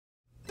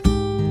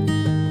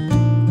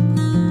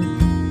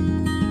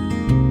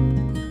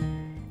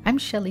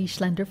Shelley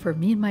Schlender for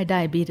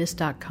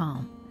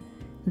MeAndMyDiabetes.com.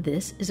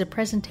 This is a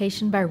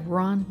presentation by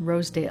Ron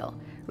Rosedale,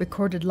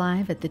 recorded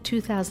live at the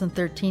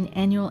 2013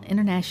 Annual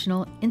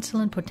International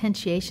Insulin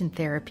Potentiation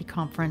Therapy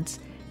Conference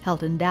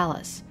held in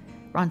Dallas.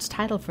 Ron's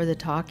title for the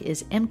talk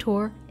is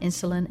mTOR,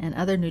 Insulin, and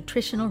Other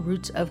Nutritional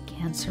Roots of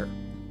Cancer.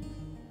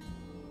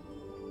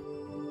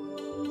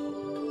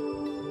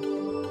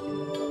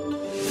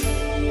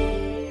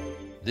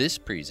 This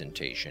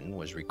presentation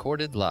was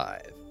recorded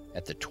live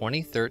at the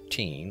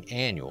 2013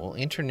 Annual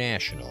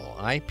International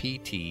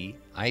IPT-IPTLD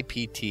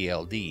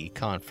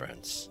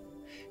Conference,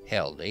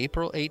 held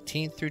April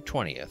 18th through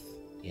 20th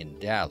in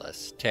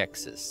Dallas,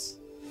 Texas.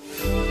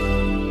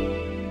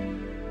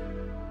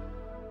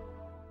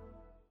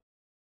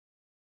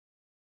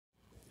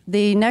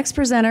 The next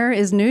presenter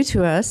is new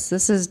to us.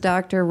 This is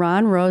Dr.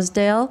 Ron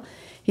Rosedale.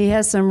 He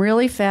has some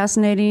really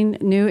fascinating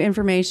new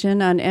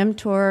information on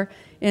mTOR,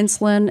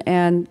 insulin,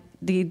 and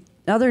the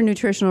other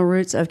nutritional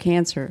roots of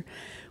cancer.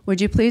 Would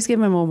you please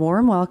give him a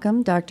warm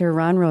welcome, Dr.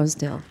 Ron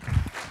Rosedale.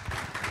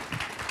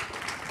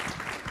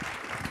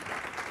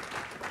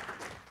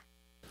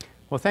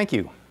 Well, thank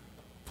you.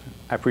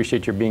 I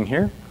appreciate your being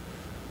here,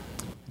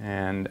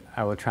 and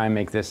I will try and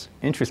make this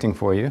interesting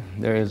for you.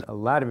 There is a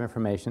lot of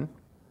information.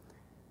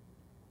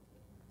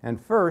 And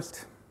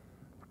first,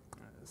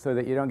 so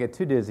that you don't get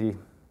too dizzy,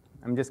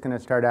 I'm just going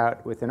to start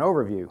out with an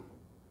overview,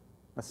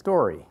 a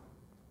story.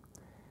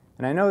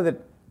 And I know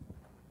that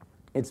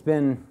it's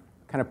been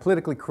kind of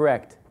politically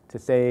correct to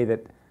say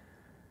that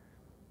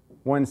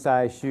one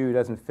size shoe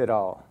doesn't fit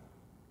all.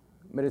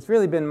 But it's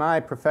really been my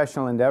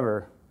professional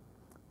endeavor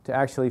to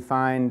actually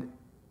find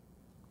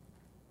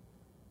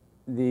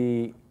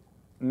the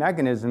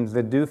mechanisms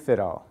that do fit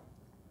all.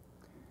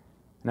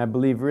 And I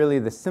believe really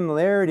the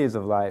similarities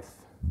of life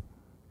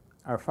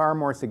are far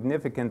more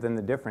significant than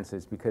the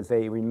differences, because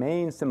they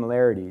remain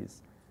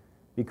similarities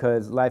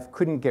because life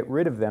couldn't get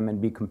rid of them and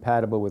be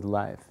compatible with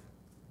life.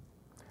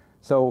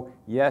 So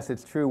yes,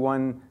 it's true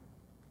one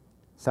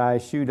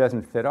size shoe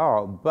doesn't fit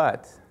all,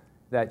 but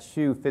that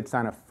shoe fits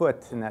on a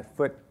foot, and that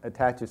foot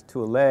attaches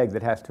to a leg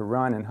that has to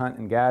run and hunt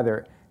and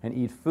gather and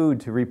eat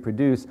food to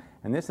reproduce,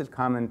 and this is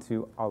common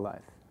to all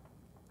life.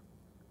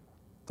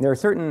 There are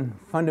certain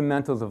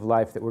fundamentals of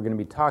life that we're going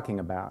to be talking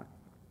about.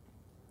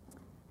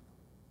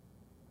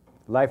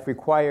 Life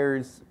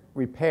requires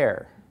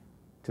repair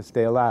to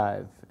stay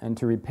alive, and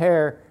to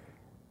repair,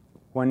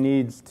 one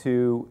needs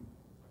to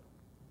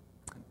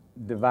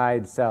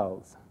divide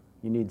cells.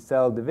 You need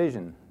cell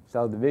division.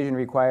 Cell division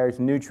requires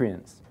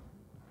nutrients.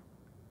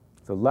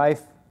 So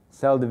life,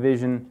 cell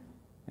division,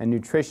 and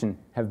nutrition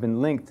have been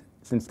linked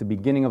since the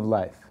beginning of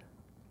life.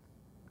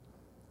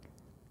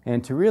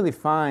 And to really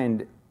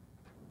find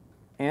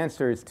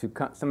answers to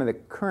some of the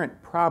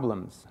current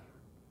problems,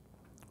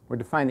 or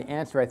to find the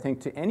answer, I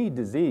think, to any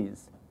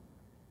disease,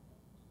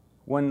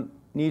 one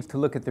needs to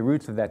look at the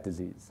roots of that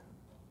disease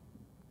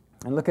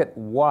and look at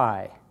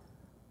why.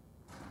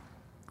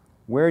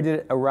 Where did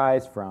it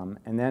arise from?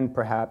 And then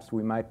perhaps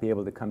we might be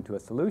able to come to a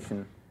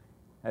solution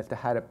as to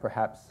how to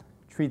perhaps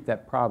treat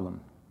that problem.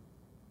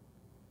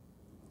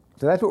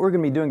 So that's what we're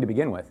going to be doing to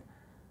begin with.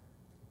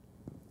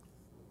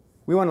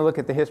 We want to look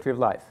at the history of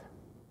life.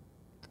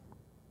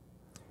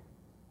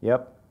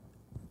 Yep,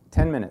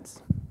 10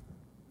 minutes.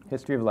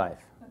 History of life.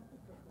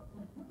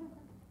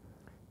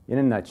 In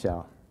a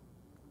nutshell.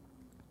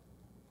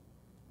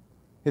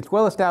 It's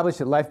well established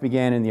that life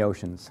began in the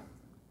oceans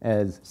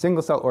as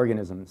single-cell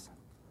organisms.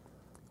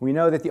 We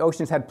know that the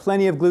oceans had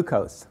plenty of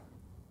glucose.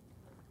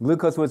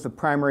 Glucose was the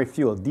primary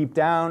fuel. Deep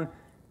down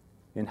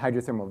in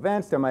hydrothermal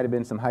vents, there might have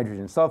been some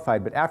hydrogen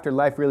sulfide, but after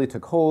life really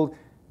took hold,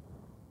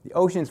 the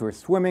oceans were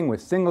swimming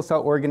with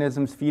single-cell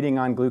organisms feeding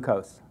on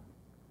glucose.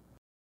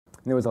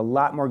 And there was a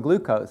lot more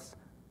glucose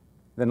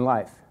than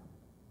life.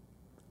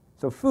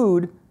 So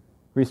food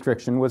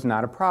restriction was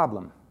not a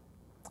problem.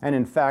 And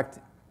in fact,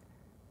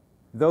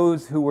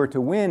 those who were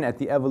to win at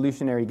the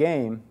evolutionary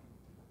game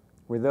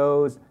were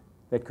those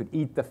that could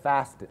eat the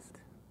fastest,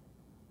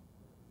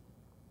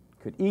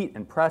 could eat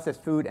and process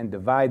food and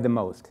divide the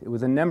most. It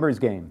was a numbers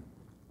game.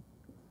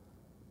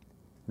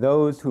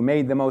 Those who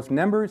made the most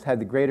numbers had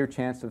the greater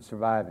chance of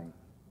surviving.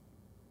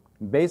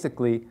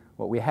 Basically,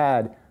 what we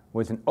had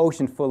was an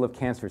ocean full of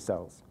cancer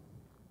cells.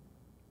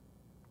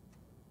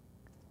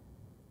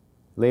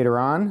 Later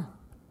on,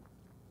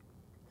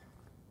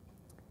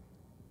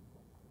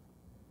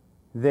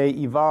 they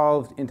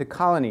evolved into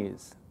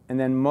colonies and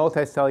then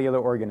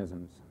multicellular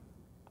organisms.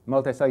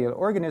 Multicellular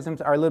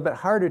organisms are a little bit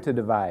harder to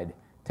divide,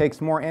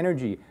 takes more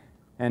energy,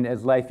 and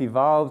as life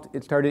evolved,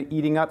 it started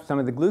eating up some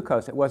of the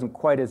glucose. It wasn't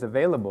quite as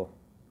available.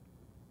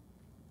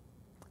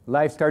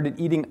 Life started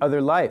eating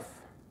other life.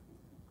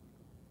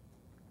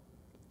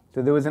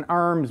 So there was an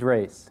arms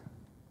race.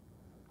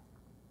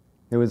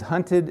 There was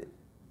hunted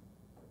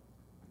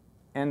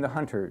and the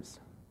hunters.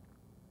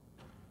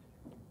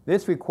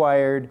 This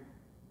required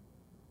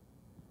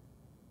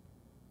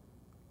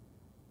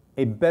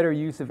a better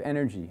use of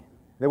energy.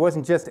 There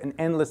wasn't just an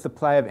endless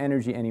supply of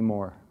energy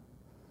anymore.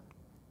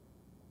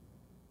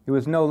 It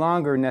was no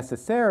longer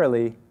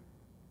necessarily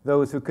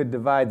those who could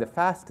divide the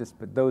fastest,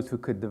 but those who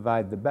could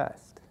divide the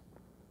best.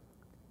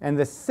 And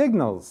the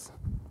signals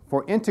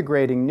for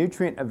integrating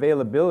nutrient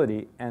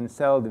availability and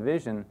cell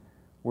division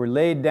were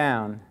laid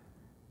down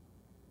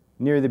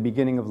near the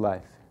beginning of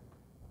life.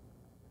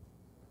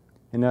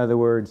 In other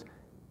words,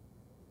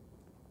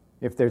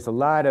 if there's a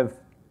lot of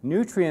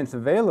nutrients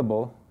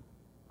available,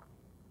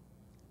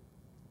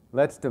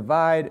 let's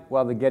divide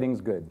while the getting's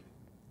good.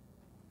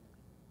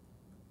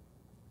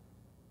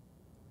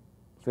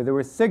 So there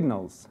were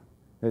signals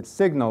that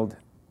signaled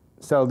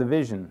cell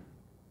division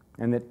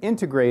and that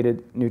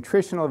integrated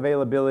nutritional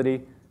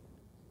availability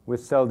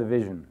with cell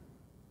division.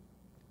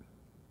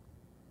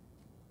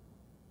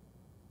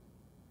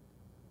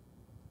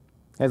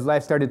 As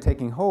life started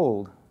taking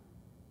hold,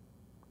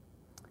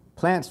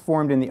 plants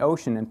formed in the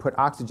ocean and put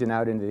oxygen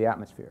out into the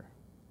atmosphere.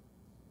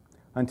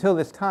 Until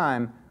this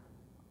time,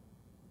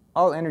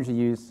 all energy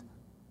use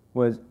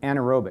was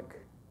anaerobic.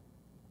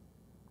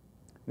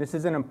 This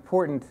is an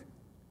important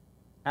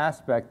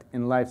aspect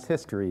in life's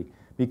history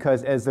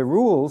because as the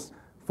rules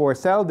for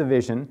cell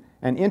division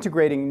and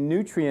integrating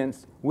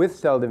nutrients with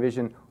cell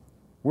division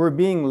were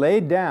being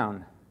laid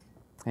down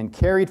and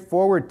carried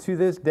forward to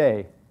this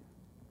day,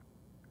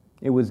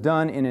 it was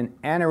done in an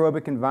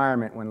anaerobic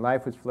environment when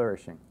life was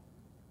flourishing.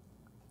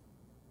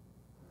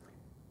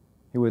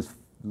 It was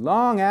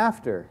long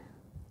after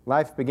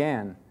life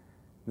began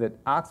that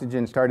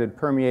oxygen started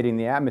permeating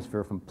the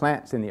atmosphere from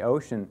plants in the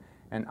ocean,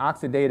 and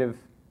oxidative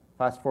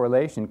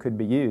phosphorylation could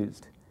be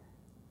used.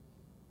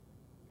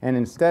 And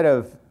instead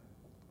of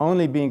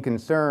only being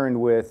concerned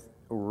with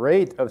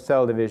rate of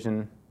cell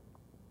division,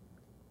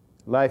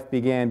 life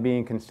began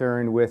being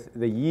concerned with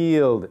the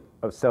yield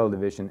of cell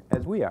division,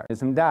 as we are.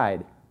 Organism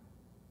died.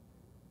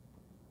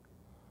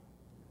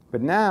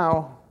 But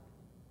now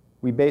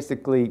we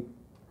basically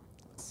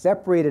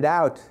separated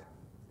out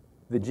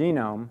the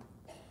genome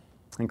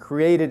and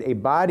created a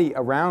body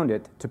around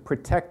it to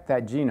protect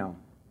that genome.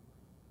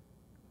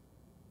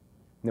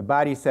 The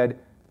body said,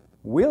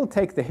 we'll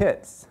take the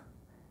hits,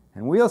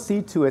 and we'll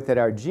see to it that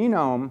our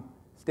genome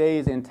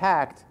stays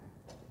intact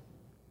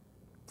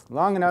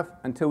long enough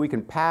until we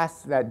can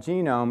pass that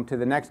genome to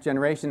the next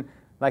generation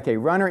like a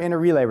runner in a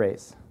relay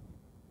race.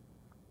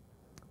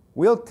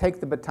 We'll take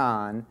the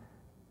baton,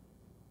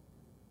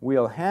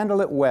 we'll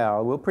handle it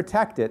well, we'll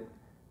protect it,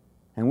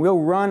 and we'll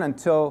run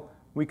until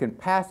we can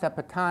pass that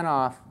baton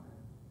off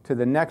to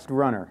the next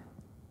runner.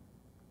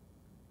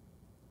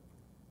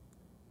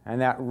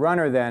 And that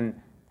runner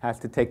then has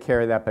to take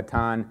care of that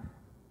baton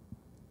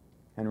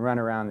and run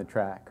around the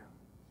track.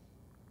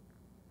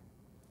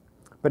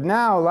 But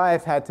now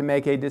life had to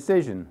make a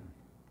decision.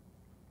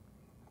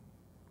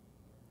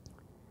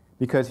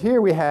 Because here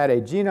we had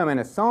a genome and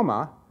a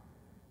soma.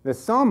 The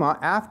soma,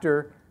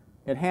 after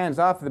it hands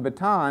off the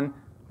baton,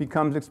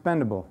 becomes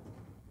expendable.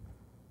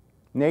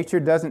 Nature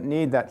doesn't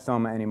need that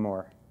soma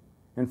anymore.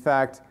 In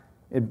fact,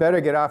 it better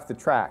get off the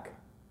track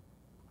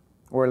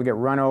or it'll get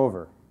run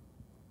over.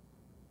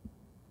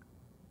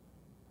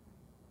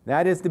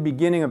 That is the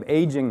beginning of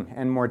aging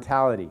and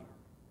mortality.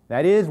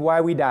 That is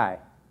why we die.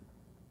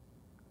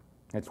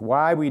 It's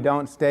why we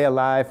don't stay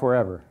alive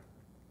forever.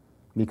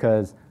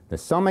 Because the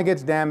soma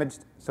gets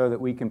damaged so that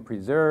we can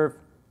preserve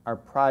our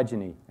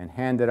progeny and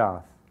hand it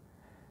off.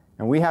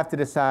 And we have to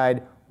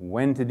decide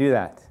when to do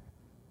that.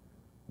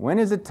 When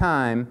is it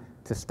time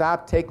to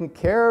stop taking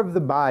care of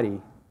the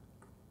body,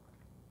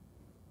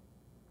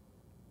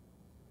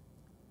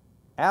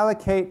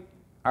 allocate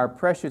our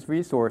precious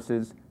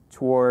resources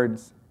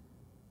towards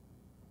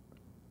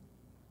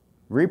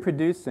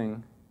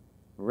reproducing,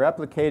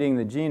 replicating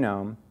the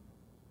genome,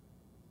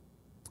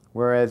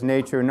 whereas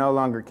nature no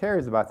longer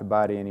cares about the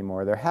body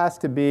anymore? There has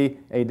to be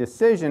a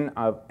decision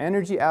of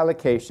energy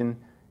allocation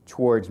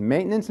towards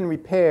maintenance and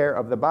repair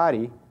of the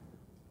body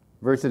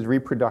versus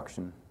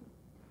reproduction.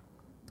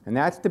 And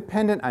that's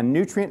dependent on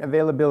nutrient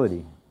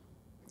availability.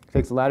 It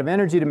takes a lot of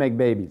energy to make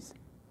babies.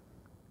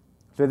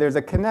 So there's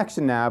a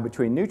connection now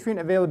between nutrient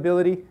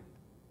availability,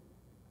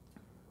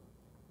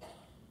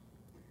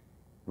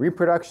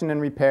 reproduction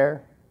and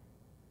repair,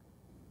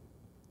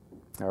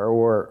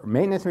 or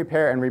maintenance,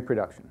 repair, and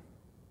reproduction.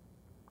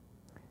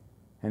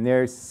 And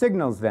there's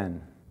signals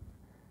then.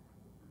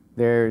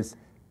 There's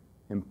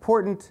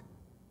important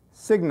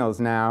signals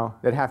now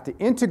that have to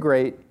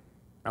integrate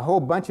a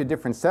whole bunch of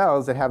different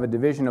cells that have a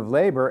division of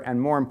labor,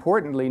 and more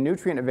importantly,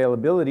 nutrient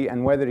availability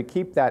and whether to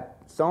keep that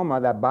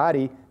soma, that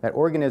body, that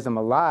organism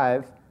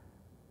alive,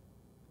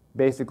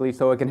 basically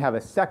so it can have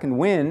a second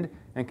wind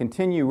and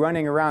continue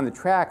running around the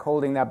track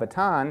holding that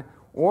baton,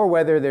 or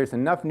whether there's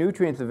enough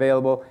nutrients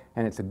available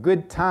and it's a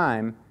good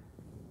time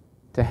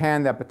to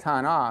hand that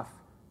baton off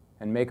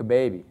and make a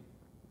baby.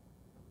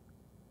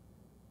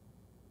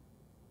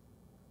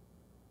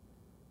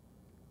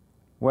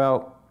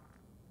 Well,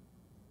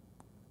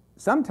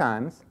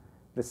 sometimes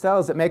the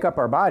cells that make up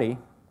our body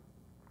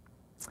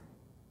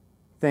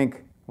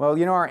think, well,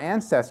 you know, our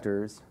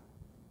ancestors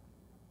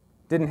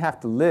didn't have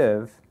to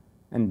live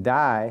and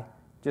die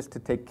just to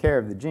take care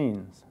of the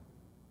genes.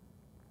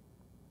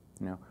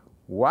 You know,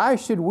 why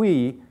should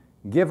we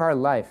give our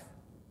life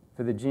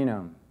for the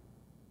genome.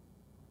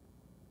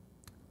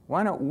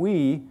 Why don't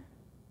we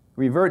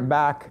revert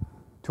back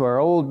to our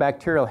old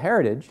bacterial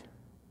heritage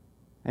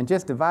and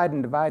just divide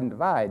and divide and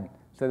divide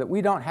so that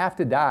we don't have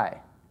to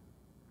die?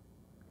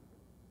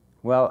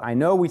 Well, I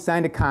know we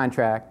signed a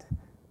contract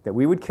that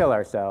we would kill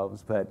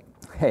ourselves, but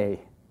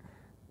hey,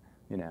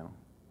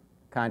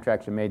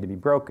 contracts are made to be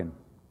broken.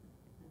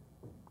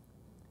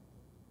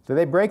 So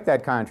they break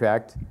that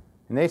contract,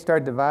 and they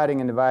start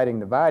dividing and dividing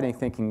and dividing,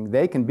 thinking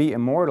they can be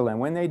immortal. And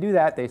when they do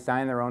that, they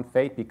sign their own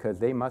fate because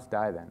they must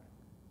die then.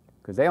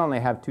 Because they only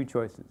have two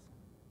choices.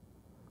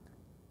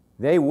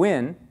 They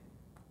win,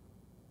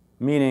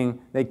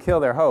 meaning they kill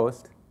their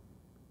host,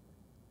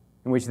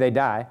 in which they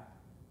die,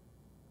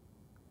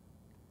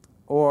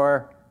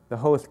 or the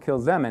host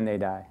kills them and they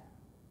die.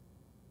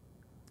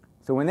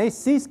 So when they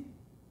cease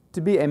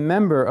to be a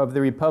member of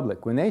the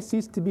Republic, when they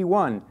cease to be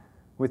one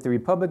with the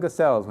Republic of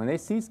Cells, when they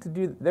cease to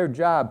do their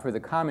job for the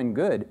common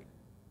good,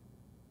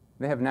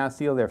 they have now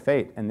sealed their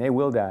fate, and they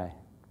will die,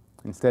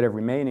 instead of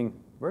remaining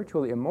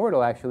virtually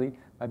immortal, actually,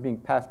 by being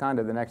passed on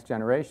to the next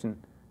generation.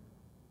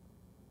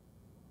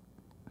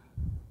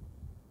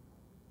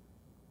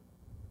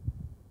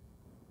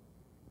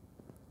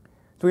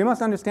 So we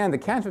must understand that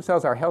cancer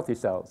cells are healthy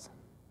cells.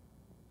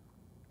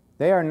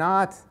 They are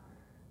not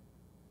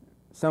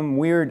some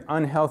weird,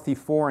 unhealthy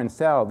foreign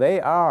cell. They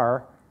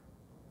are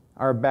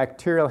our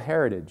bacterial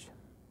heritage.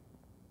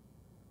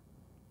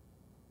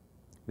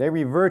 They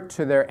revert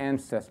to their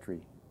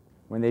ancestry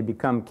when they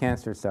become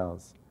cancer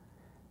cells.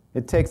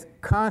 It takes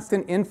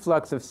constant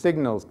influx of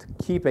signals to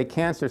keep a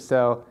cancer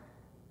cell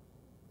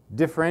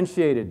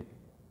differentiated,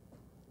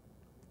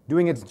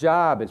 doing its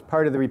job as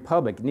part of the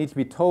Republic. It needs to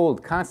be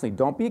told constantly,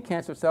 don't be a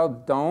cancer cell,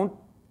 don't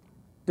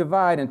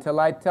divide until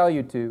I tell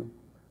you to,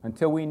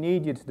 until we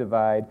need you to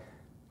divide.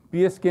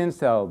 Be a skin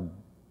cell,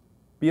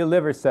 be a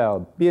liver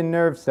cell, be a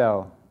nerve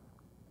cell.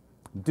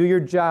 Do your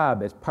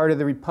job as part of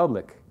the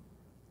Republic,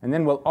 and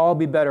then we'll all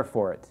be better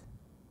for it.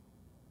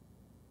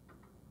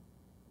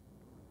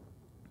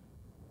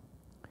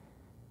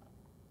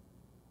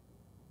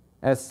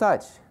 As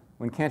such,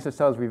 when cancer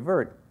cells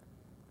revert,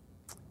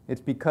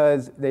 it's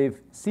because they've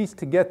ceased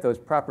to get those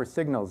proper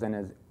signals,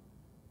 and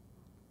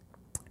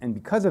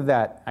because of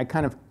that, I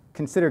kind of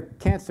consider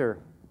cancer,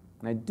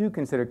 and I do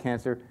consider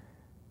cancer,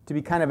 to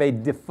be kind of a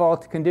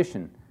default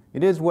condition.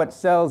 It is what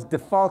cells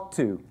default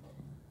to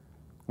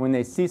when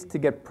they cease to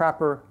get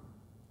proper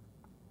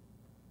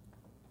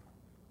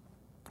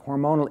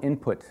hormonal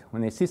input.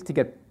 When they cease to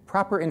get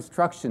proper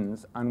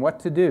instructions on what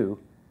to do,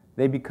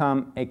 they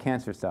become a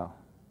cancer cell.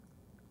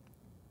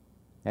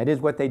 That is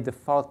what they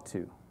default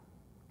to.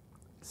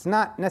 It's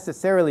not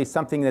necessarily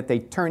something that they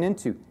turn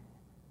into.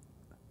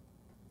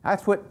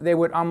 That's what they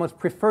would almost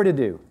prefer to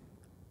do.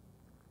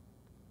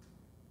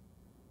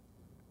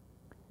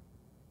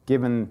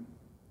 Given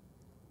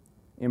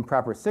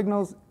improper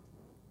signals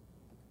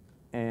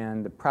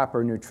and the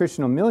proper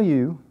nutritional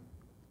milieu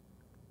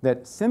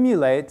that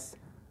simulates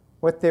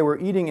what they were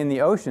eating in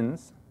the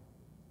oceans,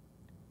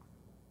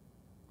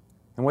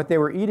 and what they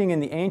were eating in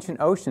the ancient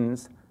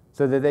oceans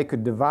so that they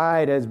could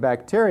divide as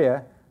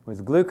bacteria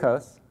was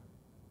glucose,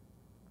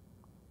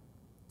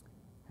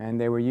 and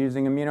they were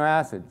using amino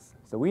acids.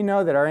 So we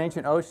know that our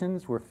ancient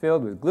oceans were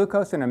filled with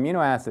glucose and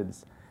amino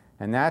acids,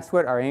 and that's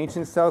what our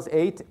ancient cells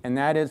ate, and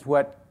that is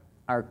what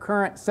our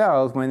current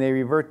cells, when they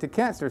revert to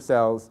cancer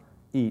cells,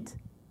 eat.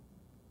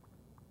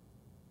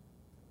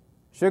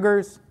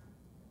 Sugars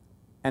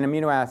and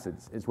amino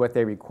acids is what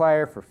they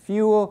require for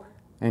fuel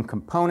and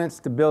components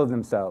to build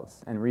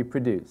themselves and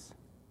reproduce.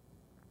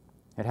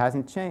 It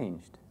hasn't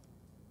changed.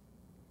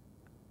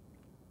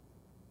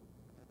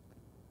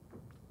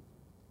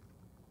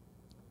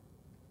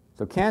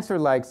 So cancer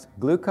likes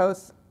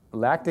glucose,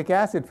 lactic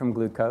acid from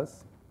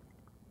glucose,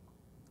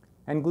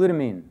 and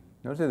glutamine.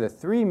 Those are the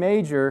three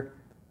major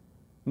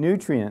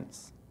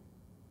nutrients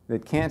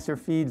that cancer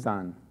feeds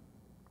on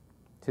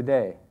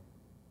today.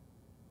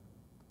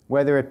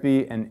 Whether it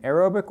be an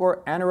aerobic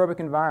or anaerobic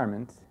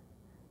environment,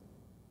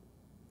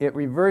 it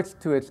reverts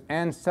to its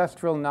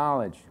ancestral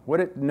knowledge, what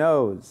it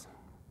knows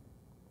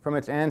from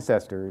its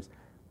ancestors,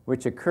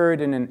 which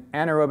occurred in an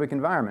anaerobic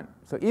environment.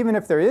 So even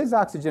if there is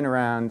oxygen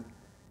around,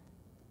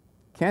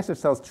 cancer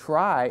cells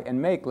try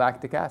and make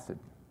lactic acid.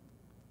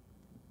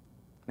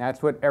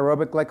 That's what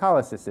aerobic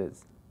glycolysis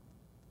is.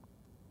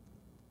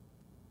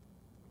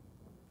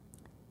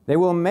 They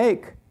will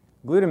make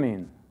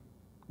glutamine,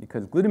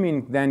 because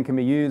glutamine then can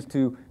be used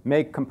to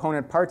make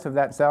component parts of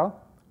that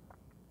cell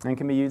and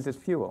can be used as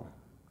fuel.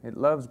 It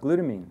loves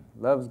glutamine,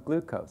 loves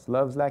glucose,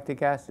 loves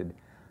lactic acid.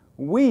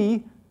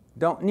 We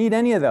don't need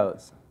any of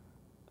those.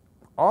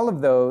 All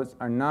of those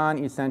are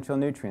non-essential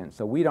nutrients,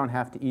 so we don't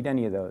have to eat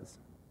any of those.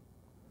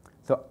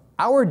 So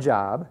our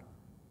job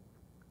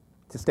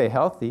to stay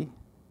healthy,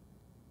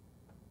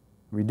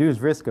 reduce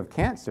risk of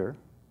cancer,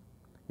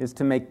 is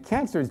to make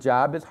cancer's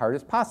job as hard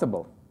as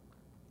possible.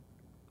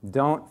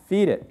 Don't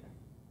feed it.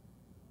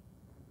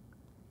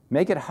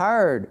 Make it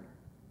hard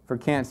for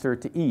cancer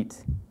to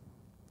eat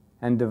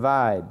and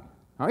divide.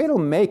 Now, it'll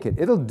make it.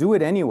 It'll do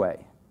it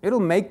anyway. It'll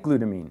make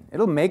glutamine.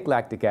 It'll make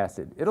lactic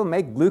acid. It'll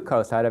make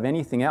glucose out of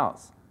anything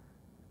else.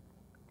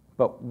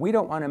 But we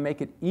don't want to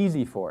make it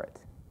easy for it.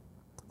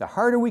 The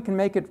harder we can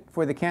make it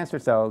for the cancer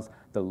cells,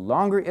 the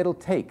longer it'll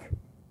take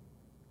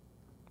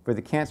for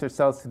the cancer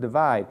cells to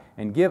divide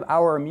and give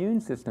our immune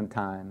system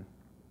time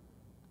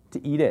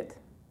to eat it.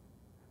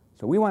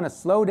 So we want to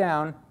slow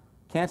down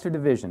cancer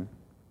division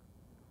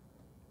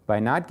by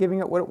not giving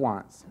it what it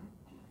wants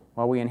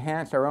while we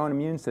enhance our own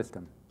immune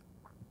system.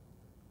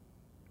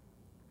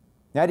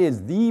 That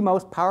is the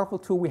most powerful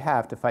tool we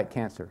have to fight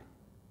cancer,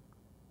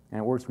 and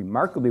it works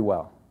remarkably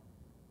well.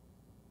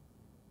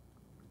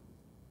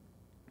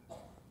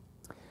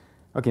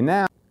 Okay,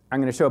 now I'm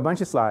going to show a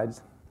bunch of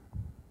slides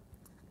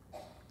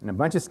and a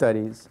bunch of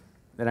studies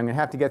that I'm going to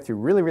have to get through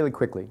really, really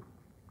quickly.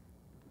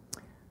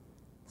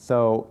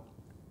 So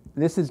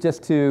this is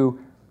just to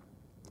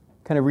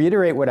kind of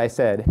reiterate what I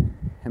said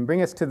and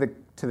bring us to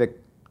the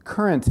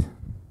current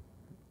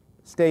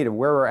state of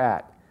where we're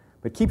at.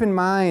 But keep in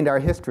mind our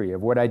history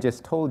of what I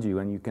just told you,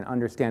 and you can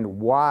understand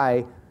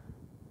why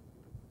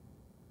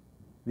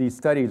these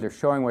studies are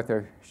showing what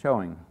they're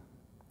showing.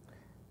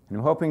 And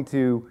I'm hoping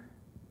to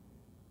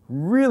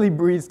really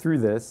breeze through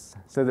this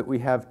so that we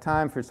have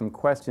time for some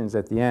questions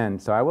at the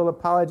end. So I will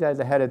apologize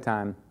ahead of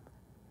time.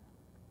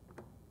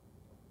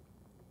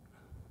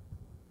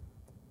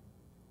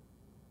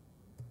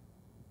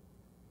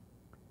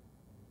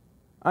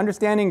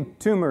 Understanding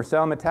tumor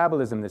cell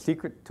metabolism, the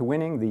secret to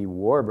winning the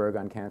Warburg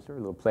on cancer, a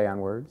little play on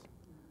words.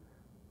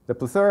 The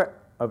plethora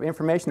of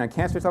information on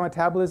cancer cell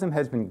metabolism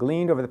has been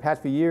gleaned over the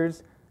past few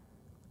years,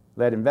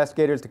 led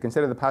investigators to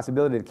consider the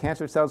possibility that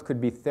cancer cells could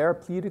be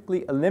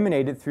therapeutically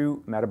eliminated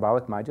through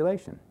metabolic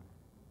modulation.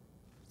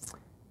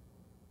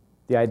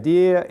 The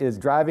idea is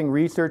driving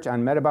research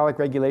on metabolic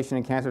regulation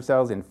in cancer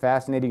cells in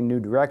fascinating new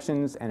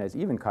directions and has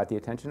even caught the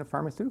attention of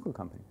pharmaceutical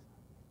companies.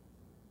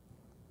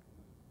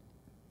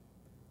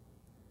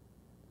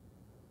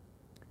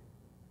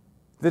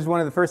 This is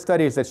one of the first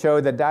studies that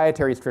showed that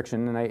dietary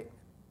restriction, and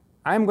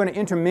I'm going to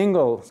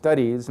intermingle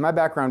studies. My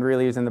background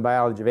really is in the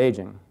biology of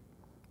aging,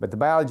 but the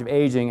biology of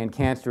aging and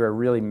cancer are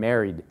really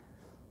married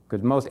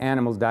because most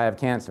animals die of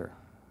cancer.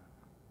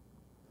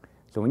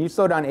 So when you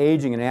slow down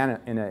aging in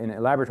a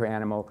laboratory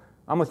animal,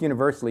 almost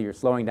universally you're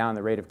slowing down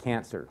the rate of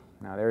cancer.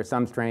 Now there are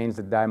some strains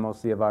that die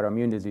mostly of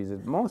autoimmune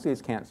diseases, mostly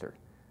it's cancer.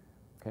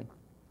 Okay?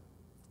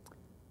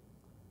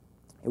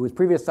 It was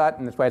previously thought,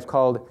 and that's why it's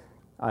called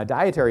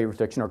dietary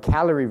restriction or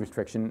calorie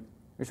restriction.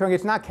 We're showing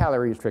it's not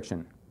calorie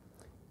restriction.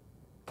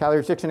 Calorie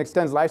restriction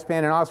extends lifespan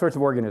in all sorts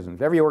of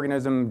organisms. Every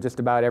organism just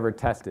about ever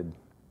tested.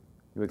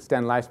 You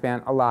extend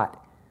lifespan a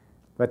lot.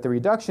 But the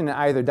reduction in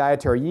either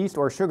dietary yeast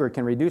or sugar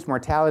can reduce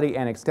mortality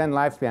and extend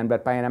lifespan,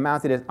 but by an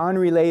amount that is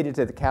unrelated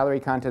to the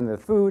calorie content of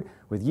the food,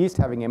 with yeast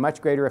having a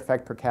much greater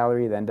effect per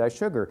calorie than does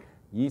sugar.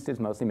 Yeast is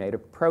mostly made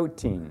of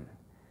protein.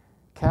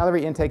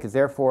 Calorie intake is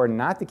therefore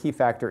not the key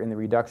factor in the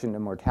reduction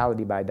of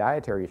mortality by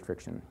dietary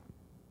restriction.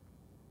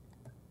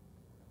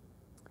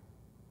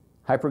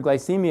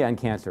 Hyperglycemia and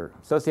cancer.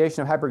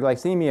 Association of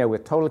hyperglycemia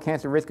with total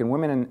cancer risk in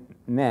women and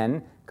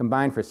men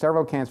combined for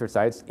several cancer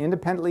sites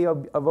independently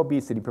of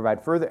obesity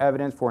provide further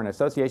evidence for an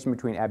association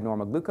between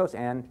abnormal glucose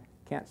and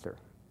cancer.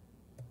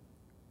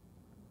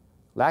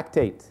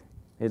 Lactate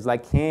is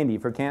like candy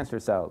for cancer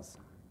cells.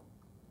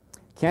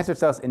 Cancer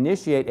cells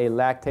initiate a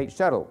lactate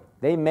shuttle.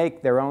 They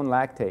make their own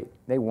lactate.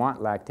 They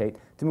want lactate.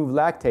 To move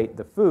lactate,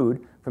 the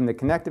food, from the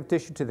connective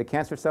tissue to the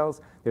cancer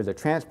cells, there's a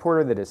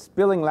transporter that is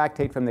spilling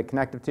lactate from the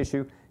connective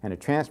tissue and a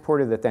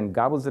transporter that then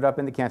gobbles it up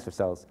in the cancer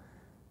cells.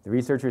 The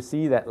researchers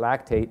see that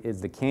lactate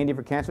is the candy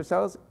for cancer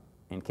cells,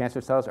 and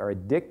cancer cells are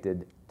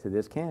addicted to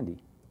this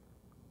candy.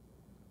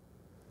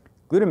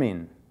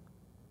 Glutamine.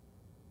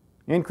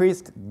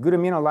 Increased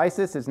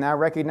glutaminolysis is now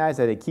recognized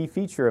as a key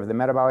feature of the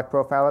metabolic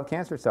profile of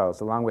cancer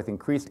cells, along with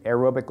increased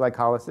aerobic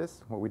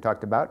glycolysis, what we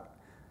talked about.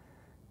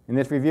 In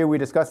this review, we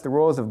discussed the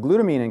roles of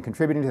glutamine in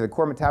contributing to the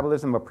core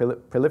metabolism of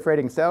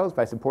proliferating cells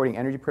by supporting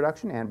energy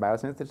production and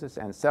biosynthesis,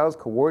 and cells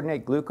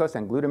coordinate glucose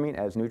and glutamine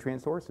as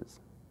nutrient sources.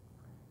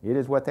 It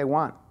is what they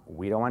want.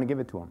 We don't want to give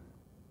it to them.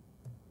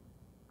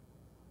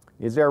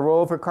 Is there a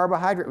role for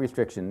carbohydrate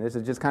restriction? This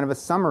is just kind of a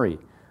summary.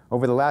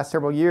 Over the last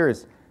several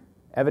years,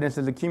 evidence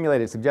has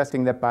accumulated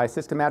suggesting that by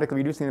systematically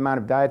reducing the amount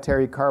of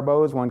dietary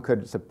carbos, one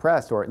could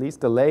suppress or at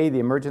least delay the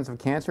emergence of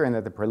cancer, and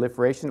that the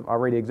proliferation of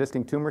already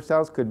existing tumor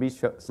cells could be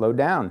slowed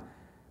down.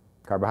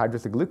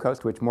 Carbohydrates and glucose,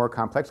 to which more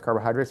complex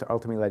carbohydrates are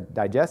ultimately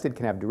digested,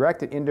 can have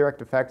direct and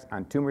indirect effects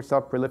on tumor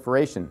cell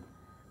proliferation.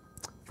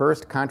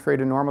 First, contrary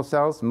to normal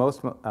cells,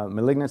 most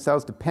malignant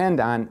cells depend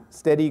on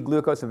steady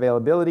glucose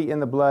availability in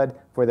the blood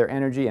for their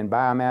energy and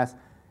biomass,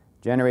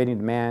 generating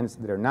demands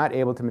that are not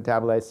able to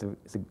metabolize.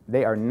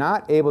 They are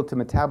not able to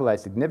metabolize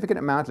significant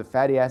amounts of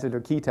fatty acids or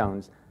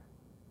ketones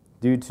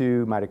due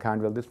to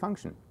mitochondrial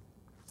dysfunction.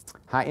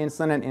 High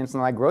insulin and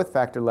insulin-like growth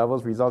factor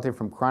levels resulting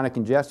from chronic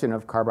ingestion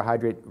of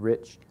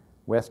carbohydrate-rich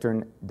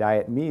Western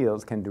diet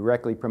meals can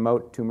directly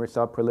promote tumor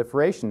cell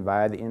proliferation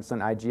via the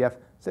insulin IGF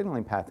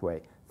signaling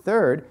pathway.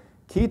 Third,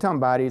 Ketone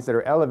bodies that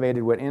are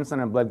elevated when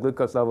insulin and blood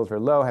glucose levels are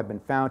low have been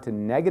found to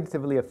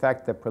negatively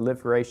affect the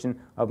proliferation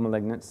of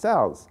malignant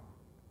cells.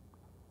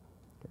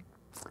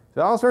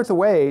 So all sorts of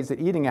ways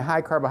that eating a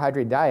high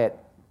carbohydrate diet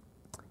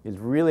is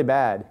really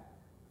bad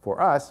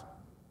for us,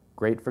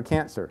 great for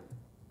cancer.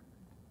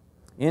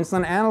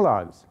 Insulin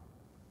analogs.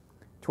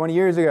 20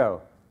 years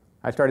ago,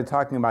 I started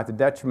talking about the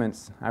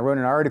detriments. I wrote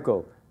an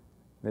article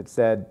that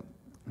said,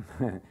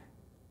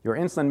 your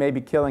insulin may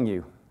be killing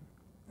you.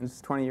 This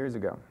is 20 years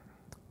ago.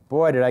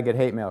 Boy, did I get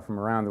hate mail from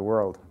around the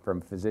world from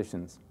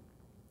physicians.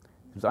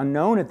 It was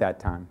unknown at that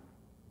time.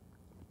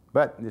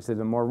 But this is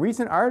a more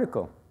recent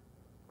article.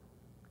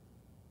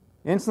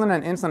 Insulin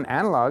and insulin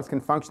analogs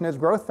can function as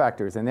growth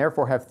factors and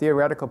therefore have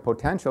theoretical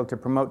potential to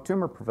promote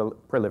tumor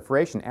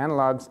proliferation.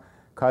 Analogs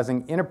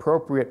causing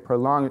inappropriate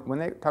prolonged, when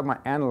they talk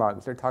about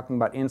analogs, they're talking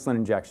about insulin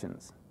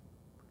injections,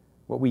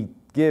 what we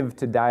give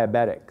to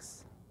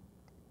diabetics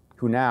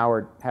who now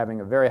are having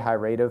a very high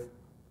rate of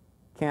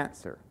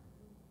cancer.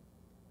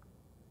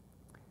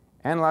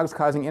 Analogs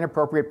causing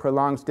inappropriate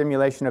prolonged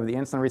stimulation of the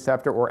insulin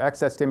receptor or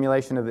excess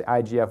stimulation of the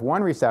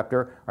IGF-1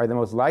 receptor are the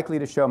most likely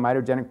to show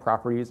mitogenic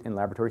properties in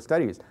laboratory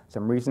studies.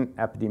 Some recent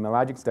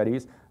epidemiologic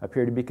studies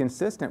appear to be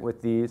consistent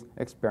with these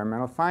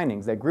experimental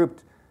findings. They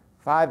grouped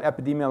 5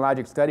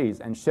 epidemiologic studies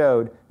and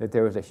showed that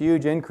there was a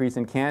huge increase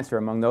in cancer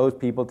among those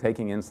people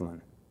taking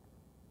insulin.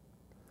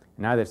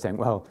 Now they're saying,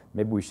 well,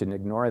 maybe we shouldn't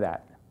ignore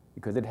that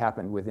because it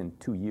happened within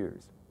 2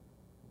 years.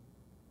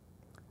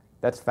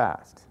 That's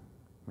fast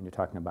when you're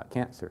talking about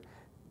cancer.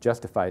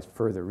 Justifies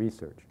further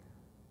research.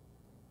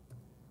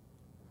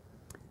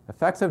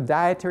 Effects of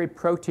dietary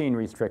protein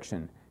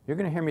restriction. You're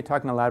going to hear me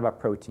talking a lot about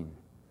protein.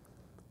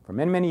 For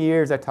many, many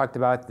years, I talked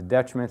about the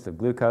detriments of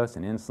glucose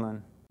and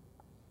insulin.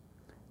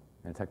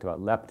 And I talked about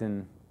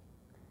leptin.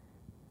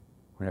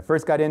 When I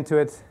first got into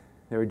it,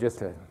 there were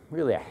just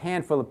really a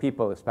handful of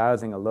people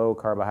espousing a low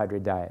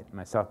carbohydrate diet,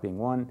 myself being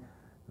one.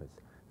 It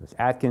was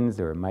Atkins,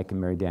 there were Mike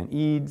and Mary Dan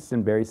Eads,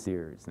 and Barry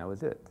Sears, and that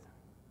was it.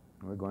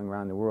 And we're going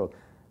around the world.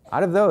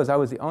 Out of those, I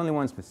was the only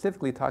one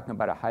specifically talking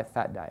about a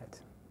high-fat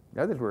diet.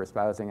 The others were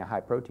espousing a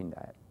high-protein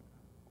diet.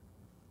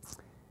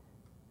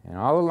 And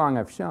all along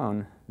I've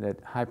shown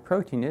that high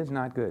protein is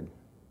not good.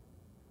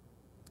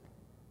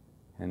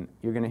 And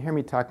you're going to hear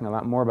me talking a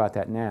lot more about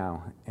that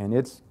now. And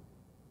it's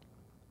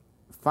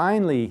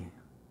finally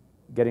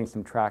getting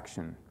some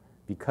traction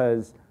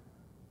because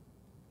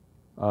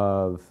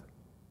of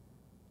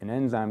an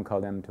enzyme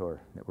called mTOR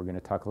that we're going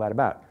to talk a lot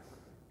about.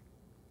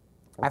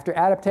 After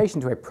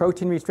adaptation to a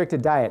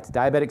protein-restricted diet,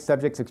 diabetic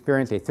subjects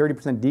experienced a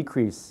 30%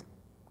 decrease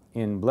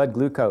in blood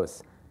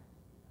glucose,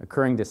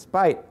 occurring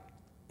despite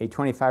a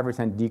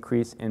 25%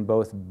 decrease in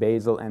both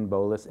basal and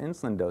bolus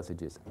insulin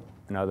dosages.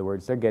 In other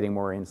words, they're getting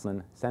more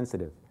insulin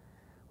sensitive.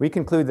 We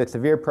conclude that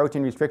severe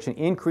protein restriction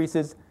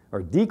increases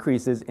or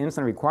decreases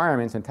insulin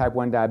requirements in type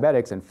 1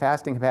 diabetics and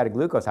fasting hepatic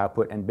glucose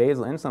output and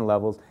basal insulin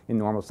levels in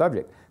normal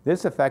subjects.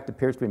 This effect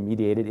appears to be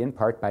mediated in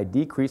part by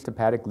decreased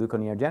hepatic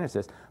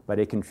gluconeogenesis, but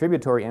a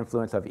contributory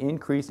influence of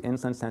increased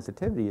insulin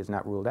sensitivity is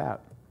not ruled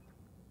out.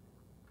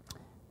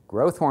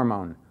 Growth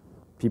hormone.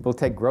 People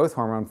take growth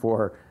hormone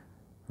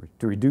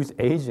to reduce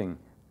aging.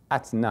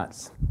 That's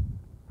nuts.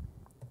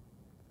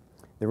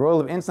 The role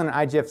of insulin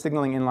and IGF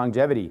signaling in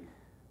longevity.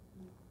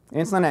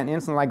 Insulin and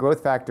insulin-like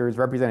growth factors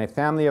represent a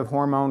family of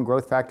hormone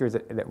growth factors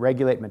that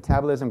regulate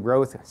metabolism,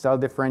 growth, cell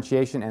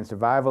differentiation, and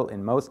survival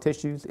in most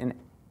tissues. In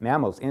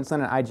mammals,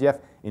 insulin and IGF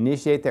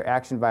initiate their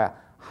action via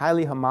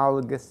highly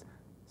homologous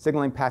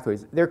signaling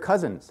pathways. They're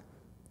cousins.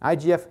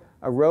 IGF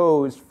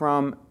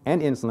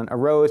and insulin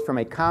arose from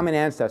a common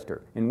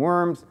ancestor. In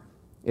worms,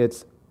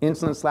 it's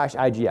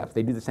insulin/IGF.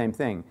 They do the same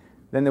thing.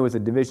 Then there was a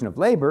division of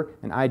labor,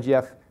 and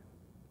IGF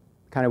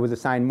kind of was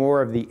assigned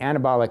more of the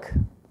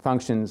anabolic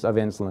functions of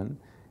insulin,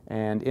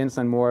 and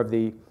insulin more of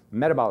the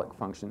metabolic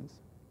functions,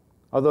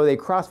 although they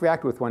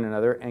cross-react with one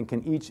another and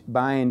can each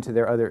bind to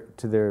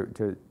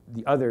the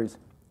other's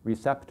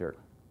receptor.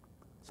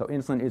 So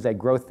insulin is a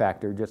growth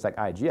factor, just like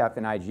IGF,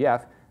 and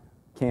IGF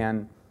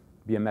can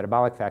be a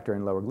metabolic factor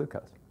and lower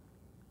glucose.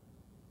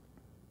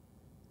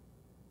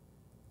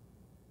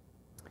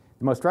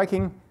 The most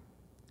striking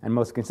and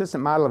most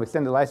consistent model of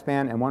extended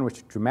lifespan, and one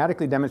which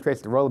dramatically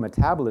demonstrates the role of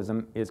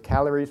metabolism, is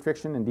calorie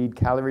restriction. Indeed,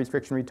 calorie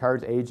restriction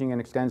retards aging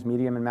and extends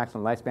medium and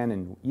maximum lifespan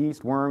in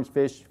yeast, worms,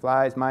 fish,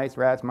 flies, mice,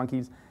 rats,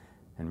 monkeys,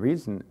 and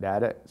recent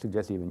data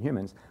suggests even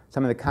humans.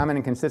 Some of the common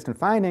and consistent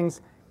findings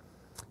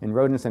in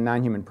rodents and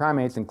non-human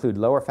primates include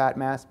lower fat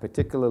mass,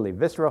 particularly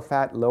visceral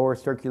fat, lower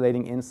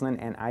circulating insulin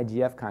and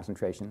IGF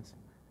concentrations.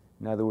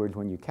 In other words,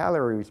 when you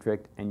calorie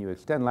restrict and you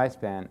extend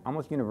lifespan,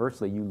 almost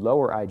universally you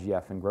lower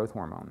IGF and growth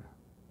hormone.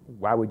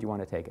 Why would you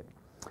want to take it?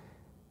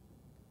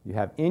 You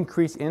have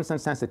increased insulin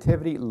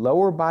sensitivity,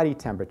 lower body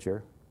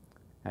temperature.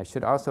 I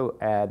should also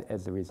add,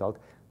 as a result,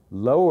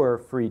 lower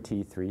free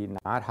T3,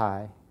 not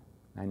high.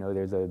 I know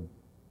there's a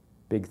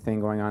big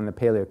thing going on in the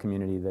paleo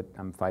community that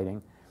I'm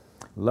fighting.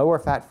 Lower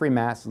fat-free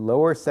mass,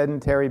 lower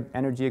sedentary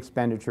energy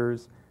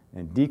expenditures,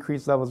 and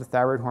decreased levels of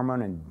thyroid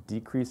hormone and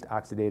decreased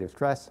oxidative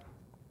stress.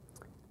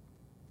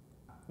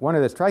 one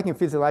of the striking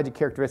physiologic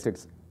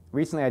characteristics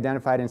recently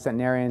identified in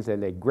centenarians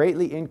is a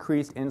greatly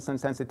increased insulin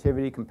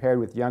sensitivity compared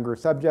with younger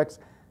subjects.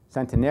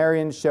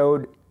 Centenarians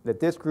showed that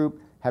this group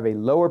have a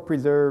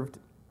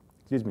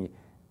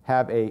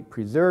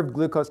preserved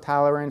glucose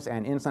tolerance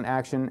and insulin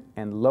action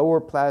and lower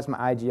plasma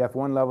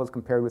IGF-1 levels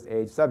compared with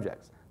aged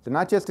subjects. So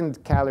not just in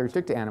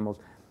calorie-restricted animals.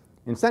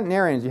 In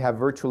centenarians, you have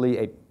virtually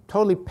a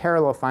totally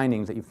parallel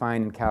findings that you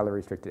find in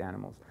calorie-restricted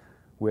animals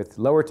with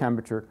lower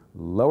temperature,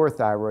 lower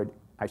thyroid,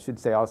 I should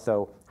say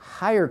also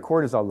higher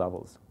cortisol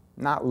levels,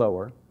 not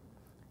lower.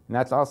 And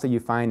that's also you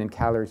find in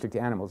calorie-restricted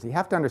animals. You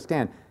have to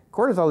understand,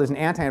 cortisol is an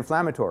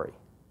anti-inflammatory.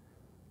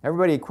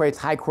 Everybody equates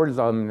high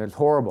cortisol and it's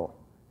horrible.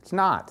 It's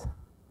not.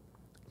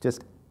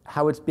 Just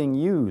how it's being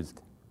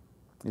used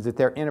is that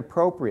they're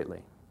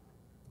inappropriately.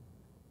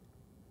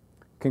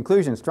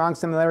 Conclusion, strong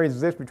similarities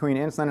exist between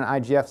insulin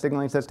and IGF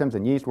signaling systems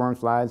in yeast, worms,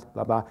 flies,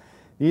 blah, blah.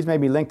 These may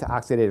be linked to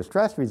oxidative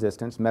stress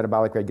resistance,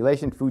 metabolic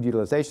regulation, food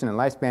utilization, and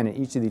lifespan in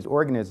each of these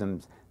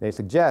organisms. They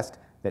suggest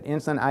that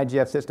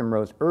insulin-IGF system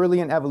rose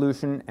early in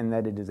evolution and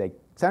that it is a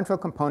central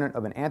component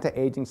of an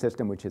anti-aging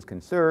system which is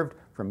conserved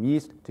from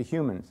yeast to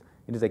humans.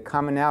 It is a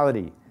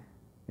commonality.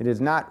 It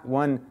is not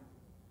one,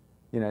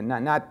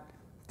 not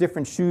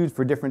different shoes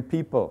for different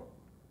people.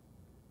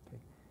 Okay.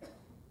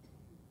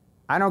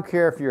 I don't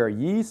care if you're a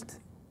yeast,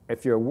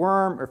 if you're a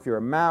worm, or if you're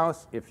a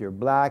mouse, if you're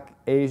black,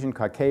 Asian,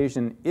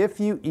 Caucasian, if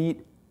you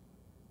eat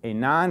a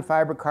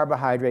non-fiber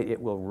carbohydrate,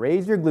 it will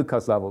raise your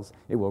glucose levels,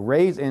 it will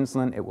raise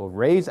insulin, it will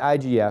raise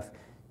IGF.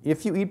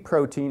 If you eat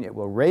protein, it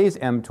will raise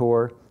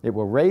mTOR, it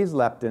will raise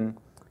leptin.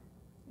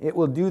 It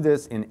will do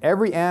this in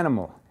every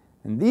animal.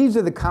 And these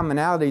are the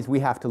commonalities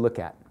we have to look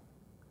at.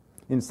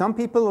 In some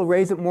people, it will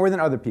raise it more than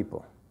other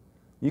people.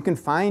 You can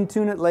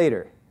fine-tune it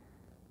later.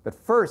 But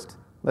first,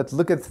 let's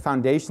look at the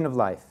foundation of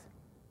life,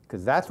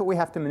 because that's what we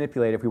have to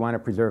manipulate if we want to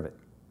preserve it.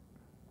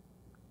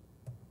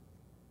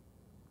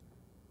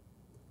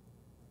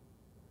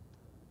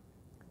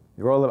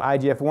 The role of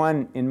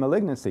IGF-1 in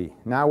malignancy.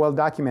 Now well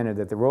documented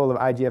that the role of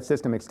IGF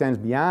system extends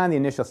beyond the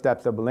initial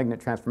steps of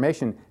malignant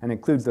transformation and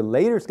includes the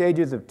later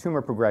stages of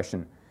tumor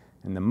progression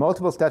and the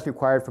multiple steps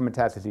required for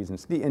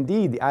metastases.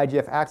 Indeed, the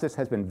IGF axis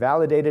has been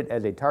validated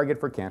as a target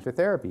for cancer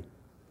therapy.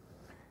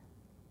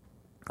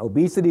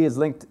 Obesity is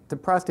linked to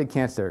prostate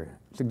cancer.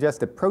 Suggests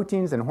that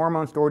proteins and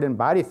hormones stored in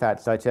body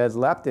fat, such as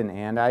leptin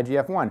and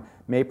IGF-1,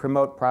 may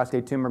promote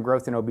prostate tumor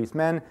growth in obese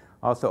men.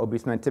 Also,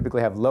 obese men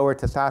typically have lower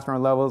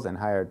testosterone levels and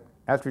higher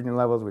estrogen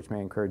levels, which may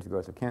encourage the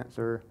growth of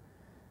cancer.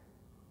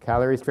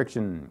 Calorie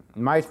restriction.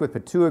 Mice with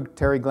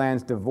pituitary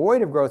glands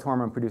devoid of growth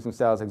hormone-producing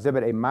cells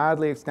exhibit a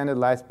mildly extended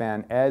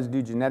lifespan, as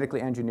do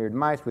genetically engineered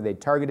mice with a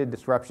targeted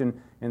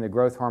disruption in the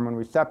growth hormone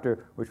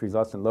receptor, which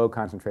results in low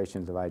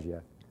concentrations of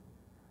IGF.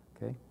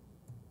 Okay.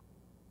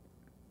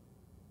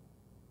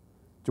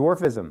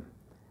 Dwarfism.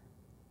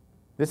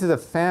 This is a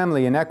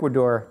family in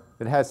Ecuador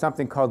that has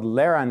something called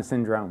Laron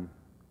syndrome.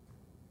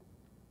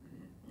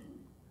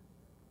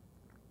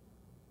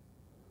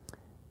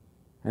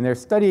 And they're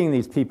studying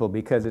these people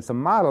because it's a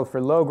model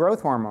for low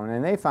growth hormone.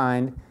 And they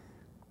find,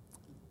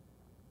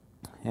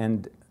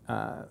 and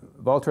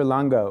Walter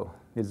Longo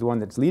is the one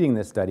that's leading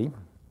this study.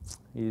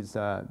 He's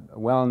a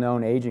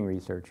well-known aging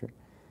researcher.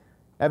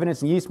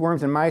 Evidence in yeast,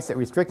 worms, and mice that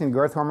restricting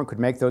growth hormone could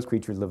make those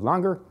creatures live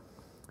longer.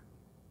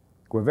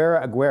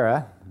 Guevara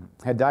Aguirre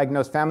had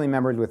diagnosed family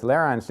members with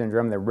Laron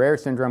syndrome, the rare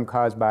syndrome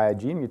caused by a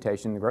gene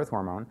mutation in the growth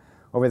hormone.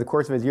 Over the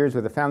course of his years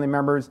with the family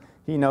members,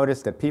 he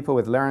noticed that people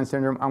with Laron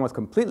syndrome almost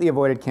completely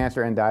avoided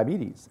cancer and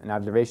diabetes, an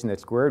observation that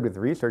squared with the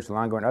research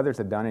Longo and others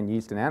had done in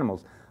yeast and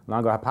animals.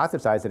 Longo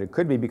hypothesized that it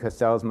could be because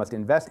cells must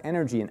invest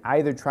energy in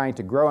either trying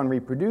to grow and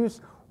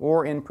reproduce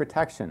or in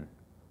protection.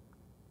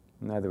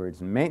 In other words,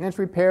 maintenance,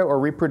 repair, or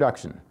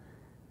reproduction.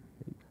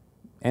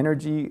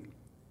 Energy,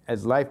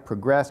 as life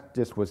progressed,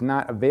 just was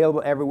not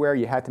available everywhere.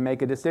 You had to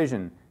make a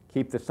decision.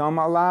 Keep the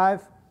soma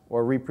alive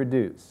or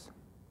reproduce.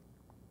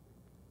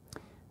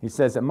 He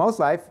says that most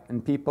life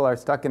and people are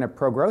stuck in a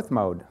pro-growth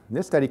mode.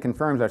 This study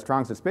confirms our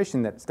strong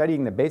suspicion that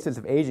studying the basis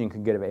of aging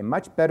could give a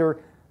much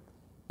better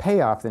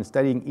payoff than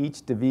studying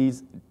each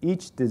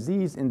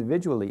disease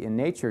individually. In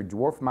nature,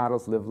 dwarf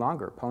models live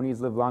longer. Ponies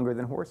live longer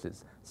than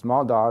horses.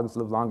 Small dogs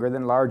live longer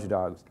than large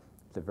dogs.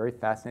 It's a very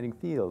fascinating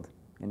field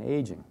in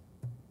aging.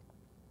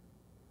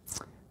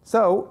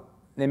 So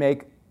they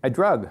make a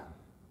drug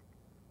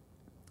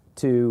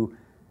to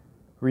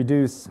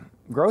reduce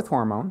growth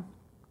hormone.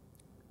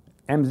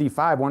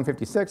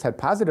 MZ5-156 had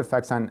positive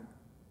effects on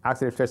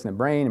oxidative stress in the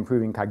brain,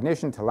 improving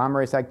cognition,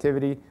 telomerase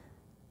activity,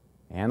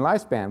 and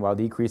lifespan while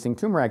decreasing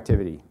tumor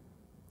activity.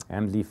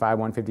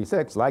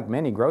 MZ5-156, like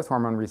many growth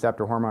hormone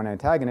receptor hormone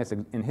antagonists,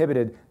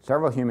 inhibited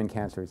several human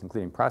cancers,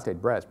 including prostate,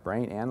 breast,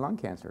 brain, and lung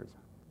cancers.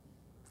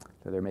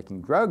 So they're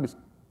making drugs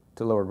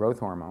to lower growth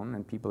hormone,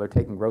 and people are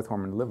taking growth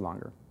hormone to live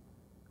longer.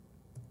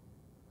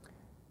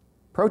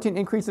 Protein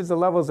increases the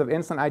levels of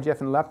insulin,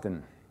 IGF, and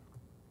leptin.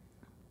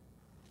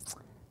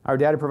 Our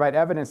data provide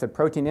evidence that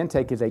protein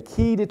intake is a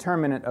key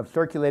determinant of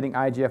circulating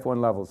IGF-1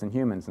 levels in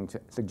humans and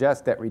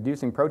suggest that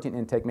reducing protein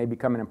intake may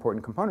become an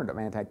important component of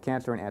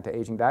anti-cancer and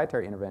anti-aging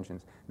dietary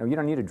interventions. No, you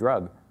don't need a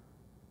drug.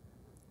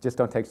 Just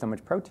don't take so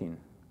much protein.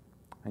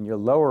 And you'll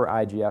lower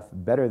IGF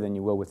better than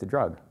you will with the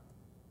drug.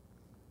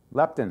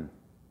 Leptin.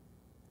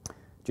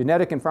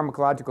 Genetic and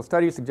pharmacological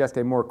studies suggest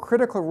a more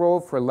critical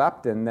role for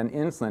leptin than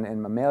insulin in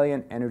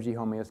mammalian energy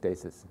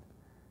homeostasis.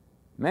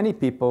 Many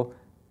people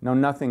know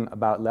nothing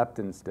about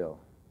leptin still,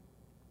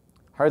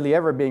 hardly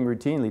ever being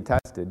routinely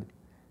tested.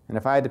 And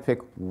if I had to pick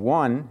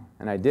one,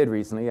 and I did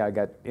recently, I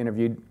got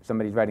interviewed,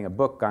 somebody's writing a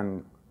book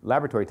on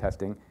laboratory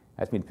testing,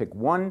 asked me to pick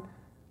one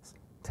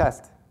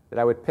test that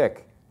I would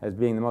pick as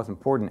being the most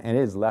important, and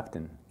it is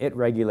leptin. It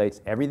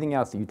regulates everything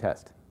else that you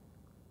test.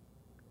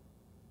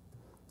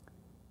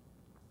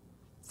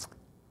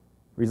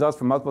 Results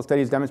from multiple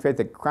studies demonstrate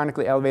that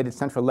chronically elevated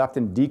central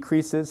leptin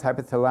decreases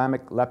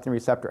hypothalamic leptin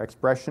receptor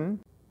expression.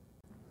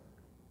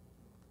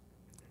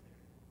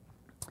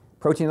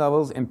 Protein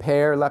levels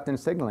impair leptin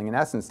signaling. In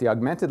essence, the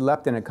augmented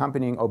leptin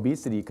accompanying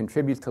obesity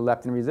contributes to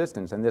leptin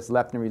resistance, and this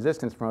leptin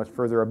resistance promotes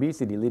further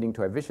obesity, leading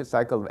to a vicious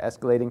cycle of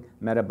escalating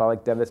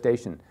metabolic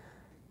devastation.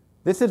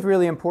 This is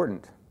really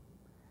important.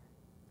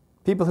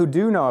 People who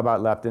do know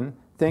about leptin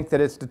think that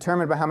it's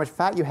determined by how much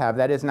fat you have.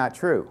 That is not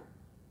true.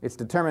 It's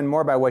determined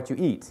more by what you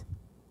eat.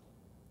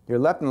 Your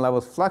leptin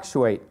levels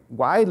fluctuate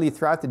widely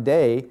throughout the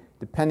day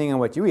depending on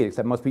what you eat,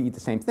 except most people eat the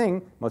same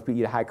thing. Most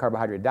people eat a high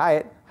carbohydrate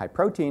diet, high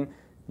protein, and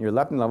your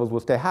leptin levels will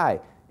stay high.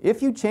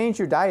 If you change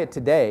your diet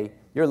today,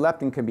 your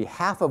leptin can be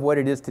half of what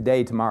it is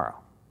today tomorrow.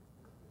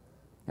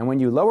 And when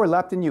you lower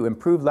leptin, you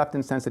improve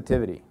leptin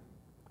sensitivity.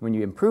 When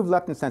you improve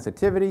leptin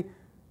sensitivity,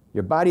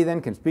 your body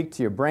then can speak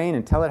to your brain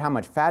and tell it how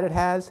much fat it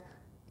has.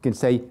 You can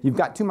say, you've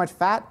got too much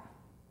fat,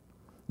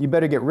 you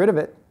better get rid of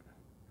it,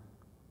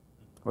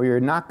 or you're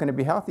not going to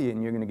be healthy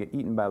and you're going to get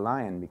eaten by a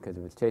lion, because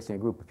if it's chasing a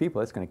group of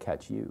people, it's going to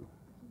catch you.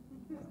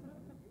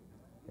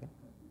 Okay.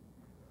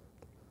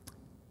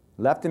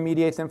 Leptin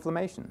mediates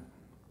inflammation.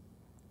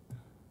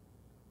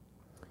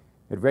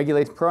 It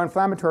regulates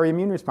pro-inflammatory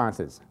immune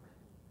responses.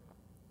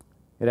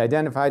 It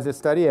identifies this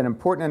study an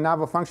important and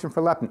novel function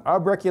for leptin,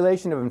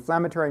 upregulation of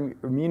inflammatory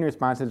immune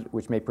responses,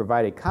 which may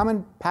provide a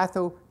common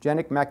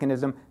pathogenic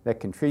mechanism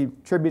that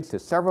contributes to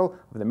several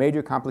of the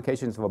major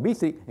complications of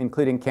obesity,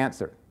 including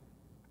cancer.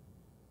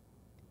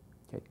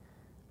 Okay.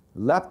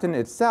 Leptin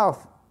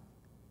itself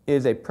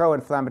is a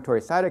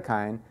pro-inflammatory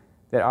cytokine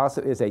that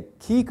also is a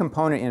key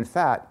component in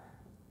fat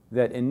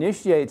that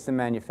initiates the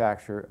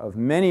manufacture of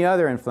many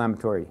other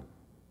inflammatory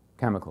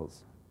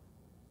chemicals,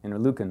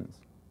 interleukins,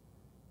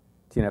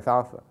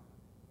 TNF-alpha.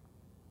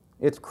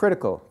 It's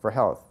critical for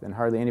health, and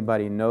hardly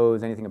anybody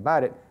knows anything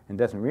about it and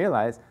doesn't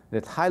realize that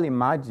it's highly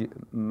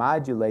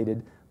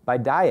modulated by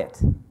diet.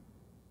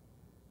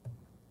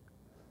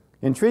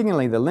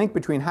 Intriguingly, the link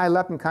between high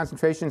leptin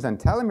concentrations and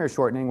telomere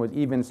shortening was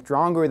even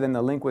stronger than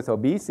the link with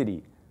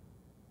obesity.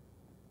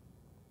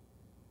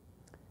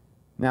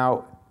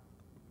 Now,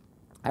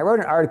 I wrote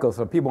an article,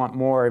 so if people want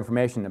more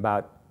information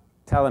about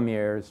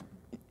telomeres.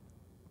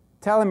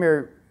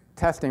 Telomere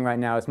testing right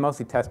now is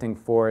mostly testing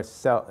for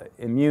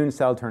immune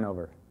cell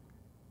turnover.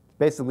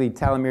 Basically,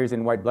 telomeres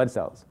in white blood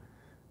cells.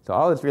 So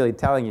all it's really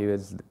telling you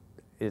is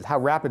how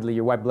rapidly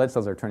your white blood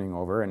cells are turning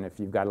over and if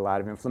you've got a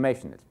lot of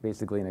inflammation. It's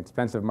basically an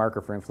expensive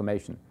marker for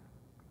inflammation.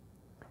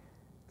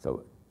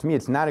 So to me,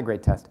 it's not a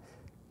great test.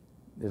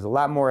 There's a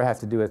lot more it has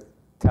to do with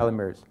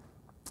telomeres.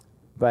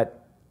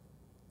 But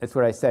that's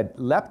what I said.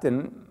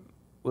 Leptin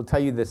will tell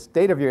you the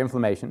state of your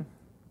inflammation,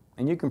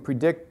 and you can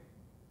predict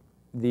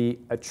the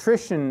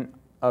attrition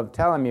of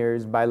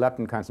telomeres by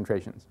leptin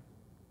concentrations.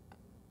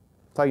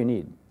 That's all you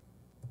need.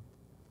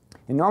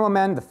 In normal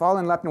men, the fall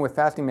in leptin with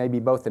fasting may be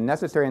both the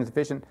necessary and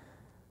sufficient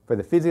for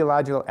the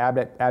physiological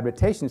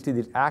adaptations to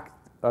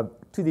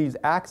these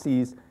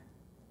axes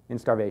in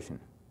starvation.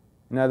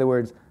 In other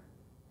words,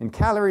 in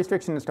calorie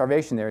restriction and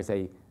starvation, there is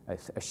a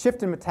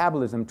shift in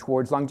metabolism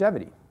towards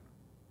longevity.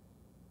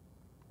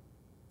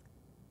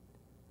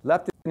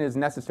 Leptin is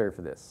necessary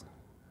for this.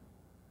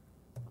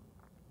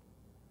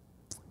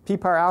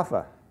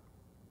 PPAR-alpha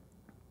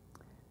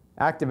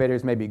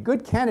activators may be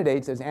good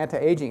candidates as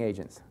anti-aging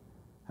agents.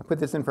 I put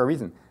this in for a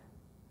reason.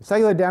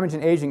 Cellular damage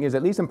in aging is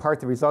at least in part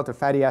the result of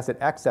fatty acid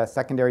excess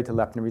secondary to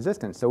leptin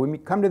resistance. So we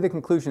come to the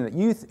conclusion that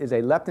youth is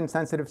a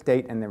leptin-sensitive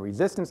state and the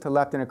resistance to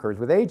leptin occurs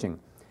with aging.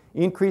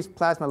 Increased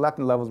plasma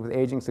leptin levels with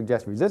aging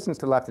suggest resistance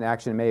to leptin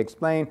action may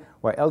explain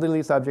why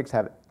elderly subjects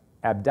have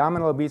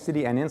abdominal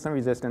obesity and insulin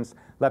resistance.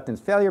 Leptin's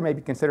failure may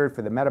be considered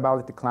for the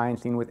metabolic decline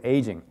seen with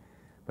aging.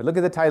 But look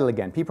at the title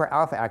again.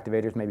 PPAR-alpha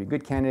activators may be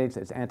good candidates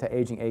as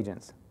anti-aging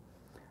agents.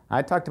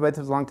 I talked about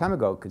this a long time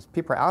ago because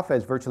PPAR-alpha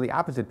is virtually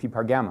opposite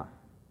PPAR-gamma.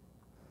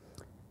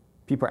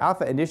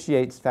 PPAR-alpha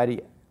initiates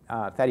fatty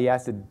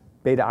acid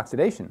beta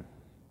oxidation.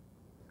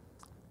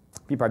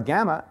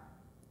 PPAR-gamma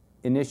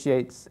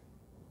initiates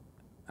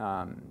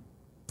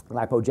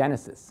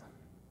lipogenesis.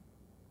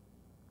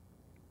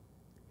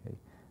 Okay.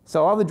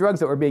 So all the drugs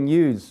that were being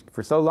used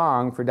for so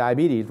long for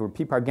diabetes were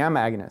PPAR-gamma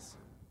agonists.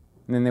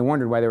 And then they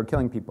wondered why they were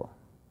killing people,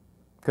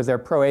 because they're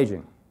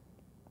pro-aging.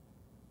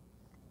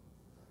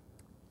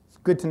 It's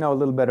good to know a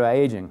little bit about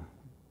aging.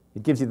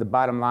 It gives you the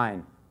bottom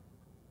line.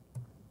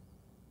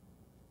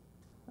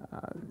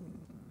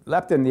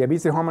 Leptin, the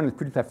obesity hormone, is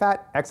produced by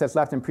fat. Excess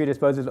leptin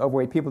predisposes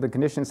overweight people to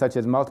conditions such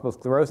as multiple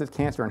sclerosis,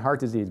 cancer, and heart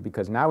disease.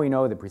 Because now we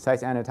know the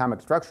precise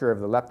anatomic structure of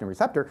the leptin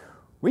receptor,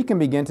 we can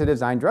begin to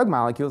design drug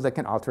molecules that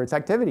can alter its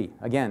activity.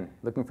 Again,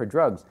 looking for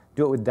drugs.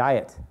 Do it with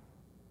diet.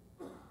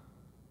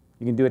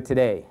 You can do it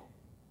today.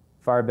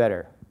 Far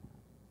better.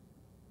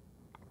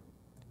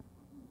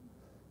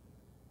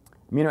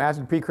 Amino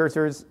acid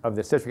precursors of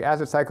the citric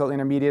acid cycle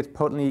intermediates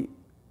potently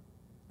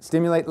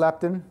stimulate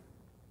leptin.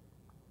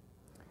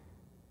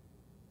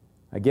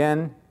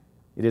 Again,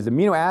 it is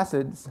amino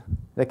acids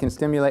that can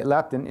stimulate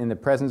leptin in the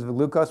presence of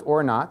glucose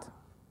or not,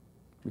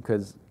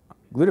 because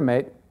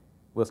glutamate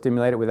will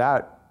stimulate it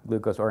without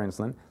glucose or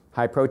insulin.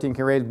 High protein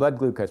can raise blood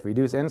glucose,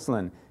 reduce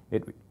insulin.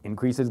 It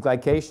increases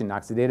glycation,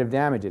 oxidative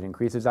damage. It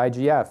increases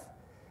IGF.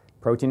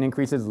 Protein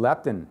increases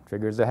leptin,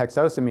 triggers the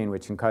hexosamine,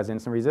 which can cause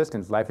insulin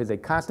resistance. Life is a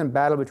constant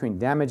battle between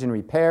damage and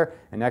repair,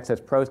 and excess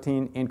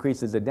protein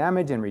increases the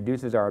damage and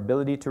reduces our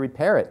ability to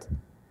repair it.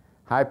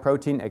 High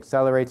protein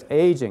accelerates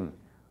aging.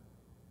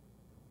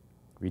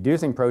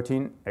 Reducing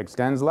protein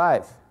extends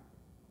life.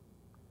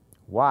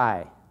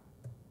 Why?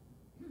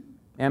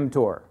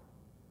 mTOR.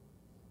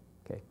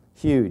 Okay,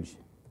 huge.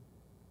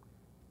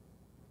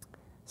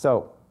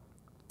 So,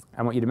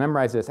 I want you to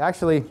memorize this.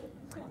 Actually,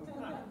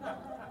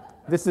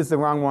 this is the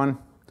wrong one.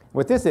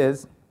 What this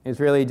is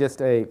really just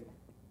a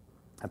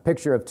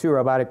picture of two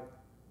robotic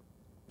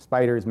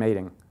spiders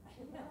mating.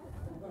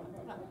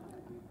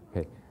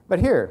 Okay, but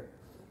here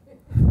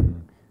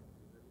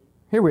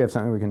we have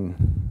something we can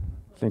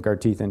sink our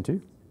teeth into.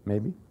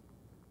 Maybe.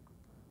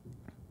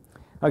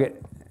 Okay,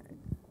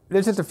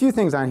 there's just a few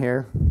things on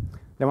here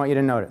that I want you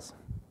to notice.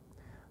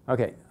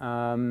 Okay,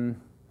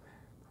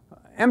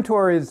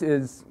 mTOR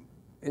is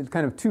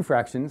kind of two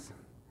fractions.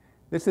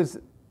 This is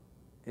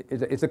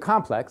a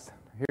complex.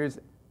 Here's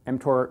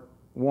mTOR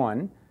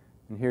 1,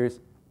 and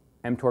here's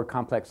mTOR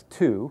complex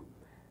 2.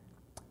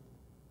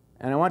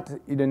 And I want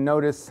you to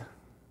notice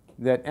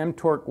that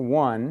mTOR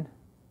 1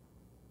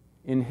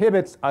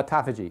 inhibits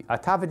autophagy.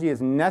 Autophagy is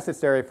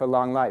necessary for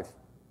long life.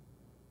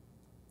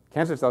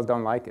 Cancer cells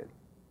don't like it.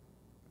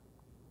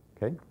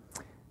 Okay?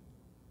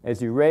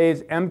 As you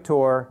raise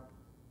mTOR,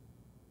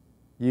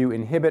 you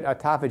inhibit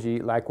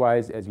autophagy.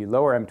 Likewise, as you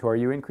lower mTOR,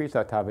 you increase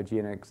autophagy,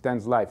 and it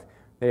extends life.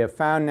 They have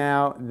found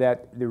now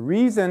that the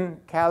reason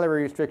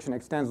calorie restriction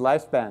extends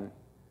lifespan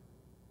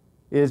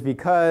is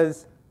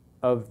because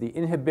of the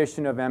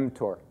inhibition of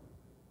mTOR.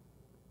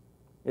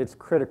 It's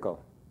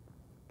critical.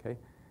 Okay?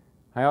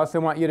 I also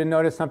want you to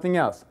notice something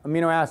else,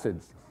 amino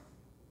acids.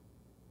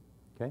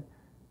 Okay?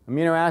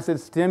 Amino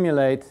acids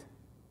stimulate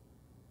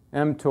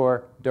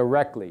mTOR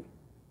directly.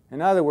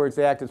 In other words,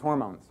 they act as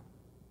hormones.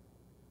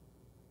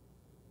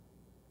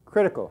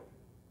 Critical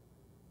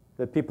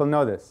that people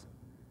know this.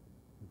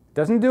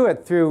 Doesn't do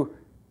it through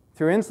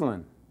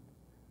insulin.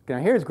 Now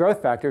here's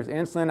growth factors,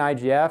 insulin,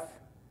 IGF.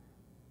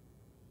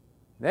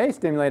 They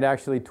stimulate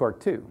actually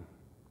TORC2.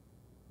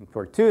 And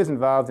TORC2 is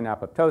involved in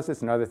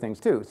apoptosis and other things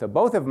too. So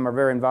both of them are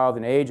very involved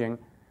in aging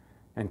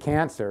and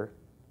cancer.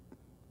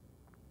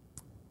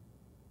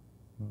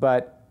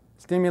 But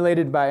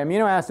stimulated by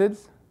amino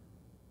acids,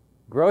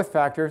 growth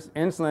factors,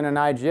 insulin and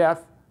IGF,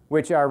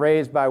 which are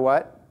raised by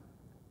what?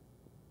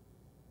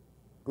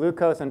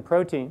 Glucose and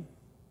protein,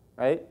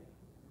 right?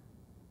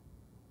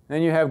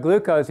 Then you have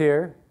glucose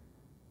here,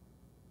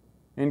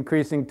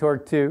 increasing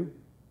TORC2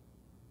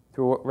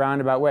 through a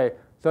roundabout way.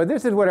 So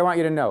this is what I want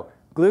you to know.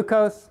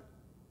 Glucose,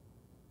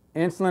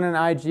 insulin and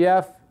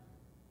IGF,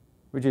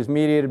 which is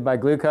mediated by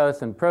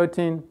glucose and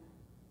protein,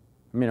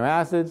 amino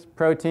acids,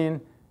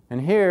 protein,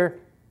 and here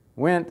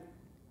went,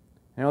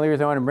 and the only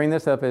reason I want to bring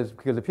this up is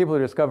because the people who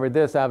discovered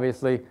this,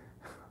 obviously,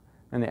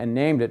 and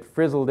named it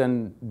frizzled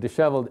and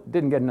disheveled,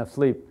 didn't get enough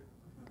sleep.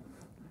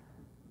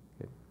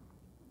 Okay.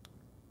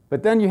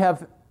 But then you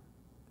have,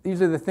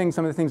 these are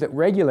some of the things that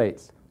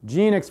regulates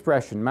gene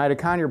expression,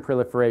 mitochondrial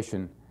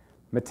proliferation,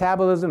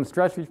 metabolism,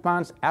 stress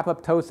response,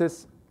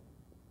 apoptosis,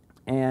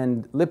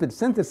 and lipid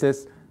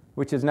synthesis,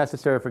 which is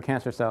necessary for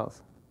cancer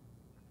cells.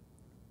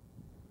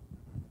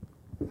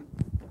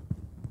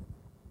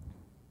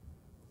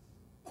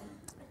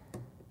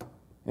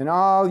 In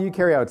all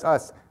eukaryotes,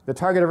 us, the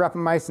target of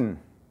rapamycin,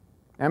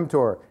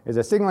 mTOR, is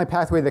a signaling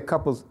pathway that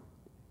couples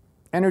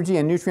energy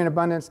and nutrient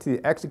abundance to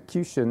the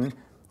execution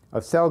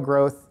of cell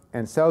growth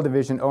and cell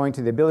division owing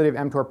to the ability of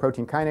mTOR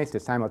protein kinase to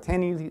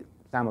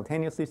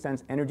simultaneously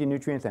sense energy,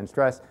 nutrients, and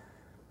stress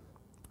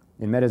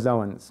in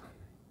metazoans.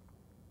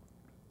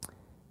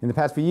 In the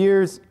past few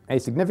years, a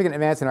significant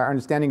advance in our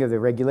understanding of the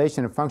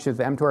regulation and functions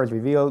of mTOR has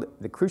revealed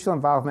the crucial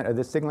involvement of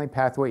this signaling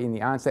pathway in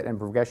the onset and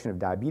progression of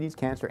diabetes,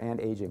 cancer,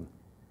 and aging.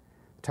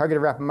 The target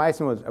of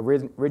rapamycin was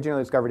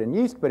originally discovered in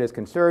yeast, but is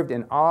conserved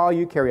in all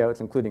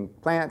eukaryotes, including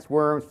plants,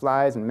 worms,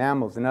 flies, and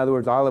mammals. In other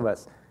words, all of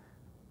us.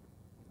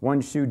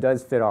 One shoe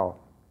does fit all.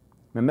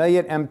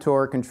 Mammalian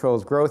mTOR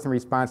controls growth in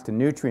response to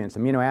nutrients,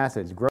 amino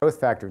acids, growth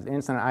factors,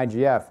 insulin, and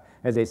IGF.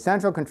 As a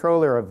central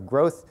controller of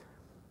growth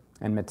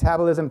and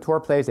metabolism, TOR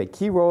plays a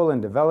key role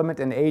in development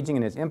and aging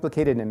and is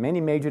implicated in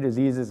many major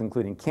diseases,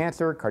 including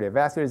cancer,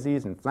 cardiovascular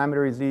disease,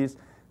 inflammatory disease,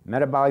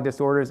 metabolic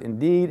disorders.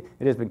 Indeed,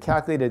 it has been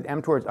calculated that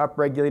mTOR is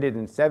upregulated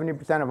in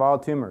 70% of all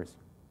tumors.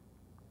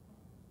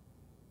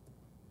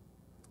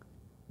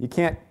 You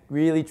can't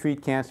really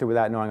treat cancer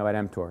without knowing about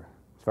mTOR,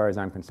 as far as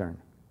I'm concerned.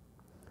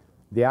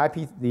 The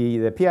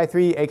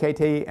PI3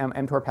 AKT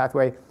mTOR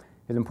pathway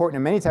is important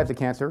in many types of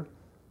cancer.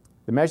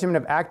 The measurement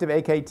of active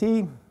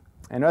AKT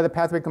and other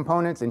pathway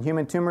components in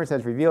human tumors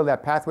has revealed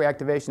that pathway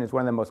activation is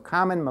one of the most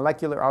common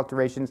molecular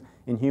alterations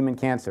in human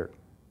cancer.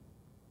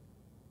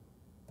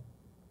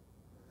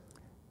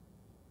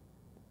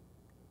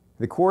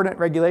 The coordinate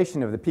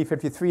regulation of the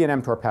p53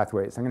 and mTOR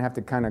pathways. I'm going to have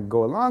to kind of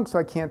go along, so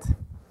I can't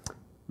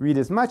read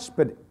as much,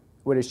 but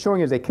what it's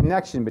showing is a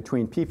connection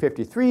between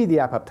p53, the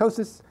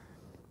apoptosis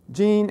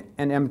gene,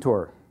 and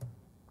mTOR.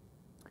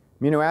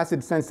 Amino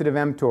acid sensitive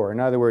mTOR. In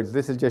other words,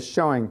 this is just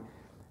showing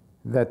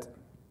that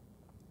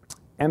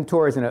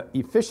mTOR is an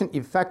efficient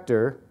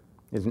effector,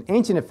 is an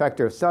ancient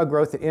effector of cell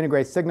growth that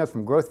integrates signals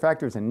from growth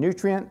factors and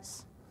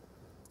nutrients.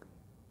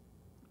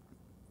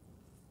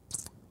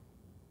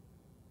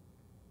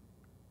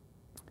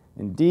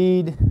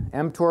 Indeed,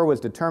 mTOR was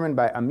determined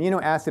by amino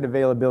acid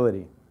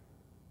availability.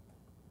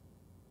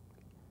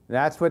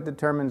 That's what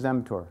determines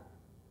mTOR.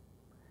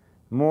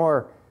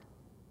 More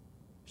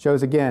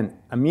shows again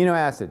amino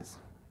acids.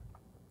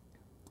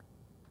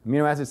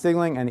 Amino acid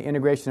signaling and the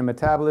integration of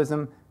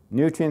metabolism.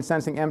 Nutrient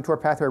sensing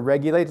mTOR pathway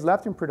regulates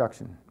leptin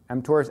production.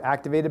 mTOR is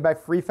activated by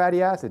free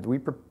fatty acids. We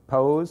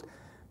proposed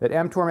that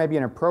mTOR may be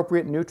an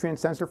appropriate nutrient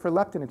sensor for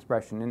leptin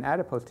expression in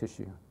adipose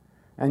tissue.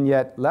 And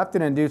yet,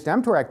 leptin-induced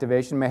mTOR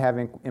activation may have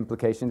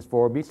implications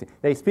for obesity.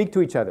 They speak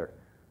to each other.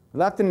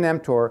 Leptin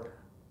and mTOR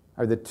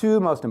are the two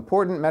most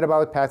important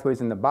metabolic pathways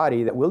in the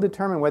body that will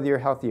determine whether you're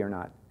healthy or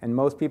not. And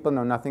most people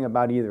know nothing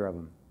about either of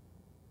them.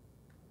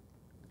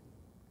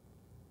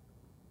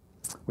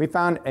 We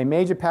found a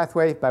major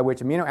pathway by which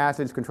amino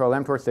acids control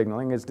mTOR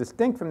signaling is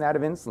distinct from that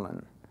of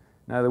insulin.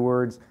 In other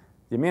words,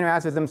 the amino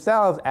acids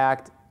themselves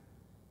act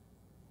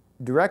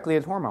directly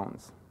as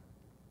hormones.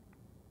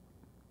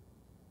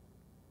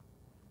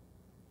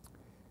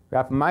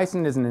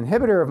 Rapamycin is an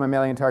inhibitor of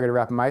mammalian targeted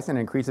rapamycin and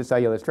increases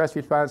cellular stress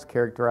response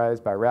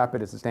characterized by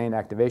rapid and sustained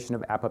activation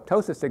of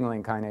apoptosis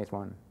signaling kinase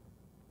 1.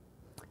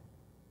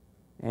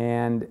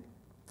 And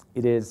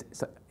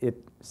it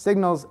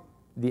signals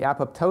the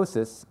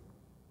apoptosis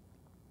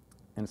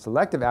and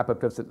selective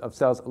apoptosis of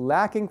cells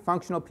lacking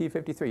functional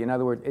p53. In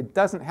other words, it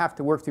doesn't have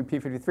to work through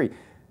p53.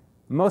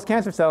 Most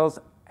cancer cells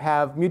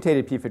have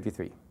mutated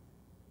p53.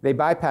 They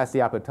bypass the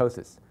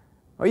apoptosis.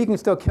 Or you can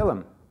still kill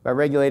them by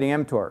regulating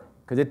mTOR,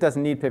 because it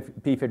doesn't need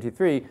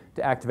p53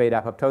 to activate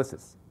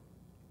apoptosis.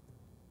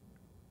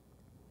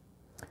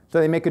 So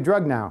they make a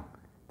drug now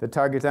that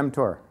targets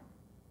mTOR.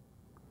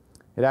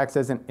 It acts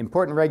as an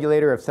important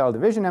regulator of cell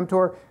division.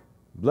 mTOR,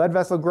 blood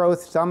vessel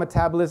growth, cell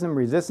metabolism,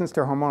 resistance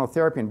to hormonal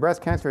therapy in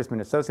breast cancer has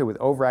been associated with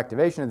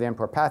overactivation of the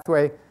mTOR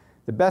pathway.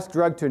 The best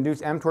drug to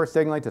induce mTOR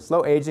signaling to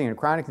slow aging and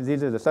chronic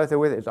diseases associated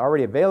with it is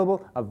already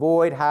available.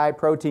 Avoid high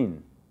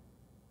protein.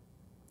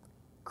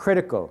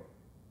 Critical.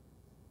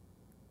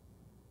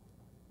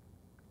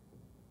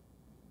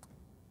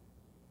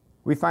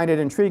 We find it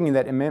intriguing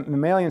that in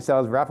mammalian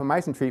cells,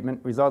 rapamycin treatment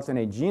results in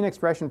a gene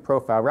expression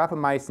profile.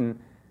 Rapamycin,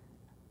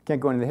 can't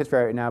go into the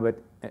history right now,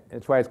 but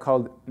that's why it's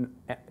called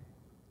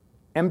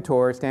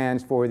mTOR,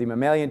 stands for the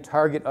mammalian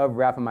target of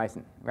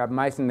rapamycin.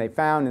 Rapamycin they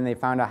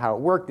found out how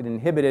it worked. It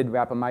inhibited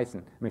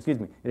rapamycin.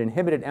 It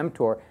inhibited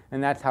mTOR,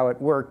 and that's how it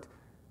worked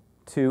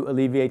to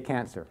alleviate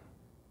cancer.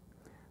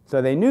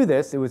 So they knew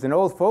this. It was an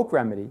old folk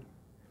remedy.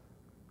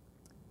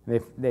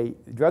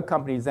 Drug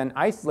companies then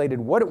isolated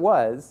what it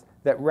was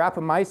that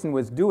rapamycin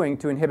was doing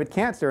to inhibit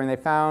cancer, and they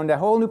found a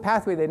whole new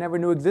pathway they never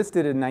knew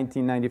existed in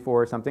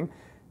 1994 or something,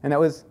 and that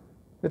was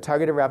the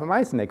target of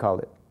rapamycin, they called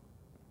it.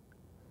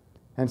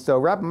 And so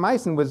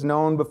rapamycin was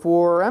known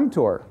before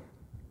mTOR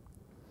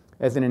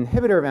as an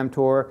inhibitor of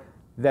mTOR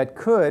that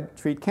could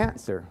treat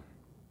cancer.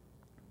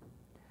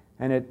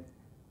 And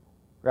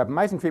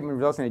rapamycin treatment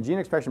results in a gene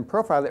expression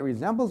profile that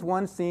resembles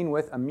one seen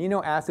with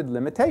amino acid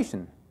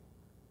limitation.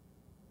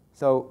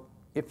 So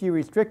if you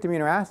restrict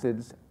amino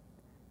acids,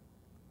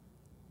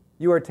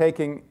 you are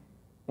taking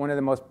one of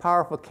the most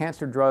powerful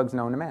cancer drugs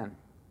known to man.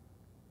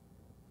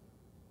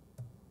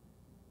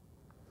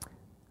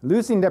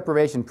 Leucine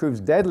deprivation proves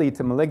deadly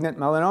to malignant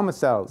melanoma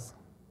cells.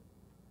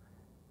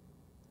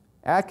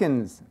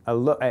 Atkins,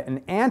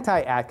 an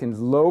anti-Atkins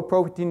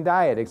low-protein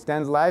diet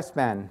extends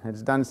lifespan.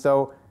 It's done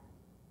so,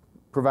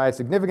 provides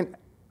significant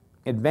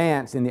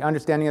advance in the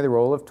understanding of the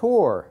role of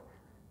TOR.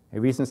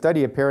 A recent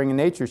study appearing in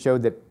Nature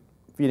showed that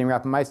feeding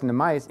rapamycin to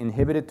mice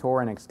inhibited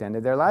TOR and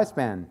extended their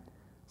lifespan.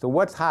 So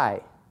what's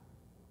high?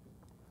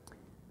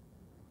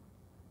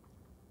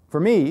 For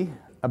me,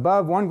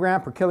 above 1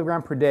 gram per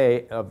kilogram per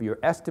day of your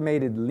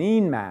estimated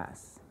lean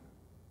mass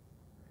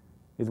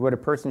is what a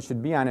person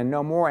should be on and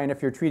no more. And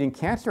if you're treating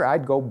cancer,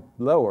 I'd go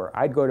lower.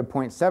 I'd go to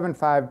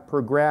 0.75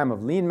 per gram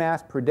of lean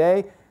mass per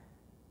day,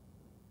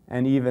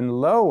 and even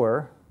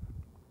lower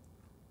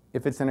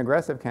if it's an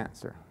aggressive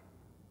cancer.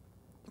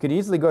 You could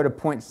easily go to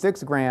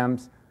 0.6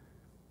 grams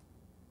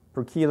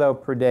per kilo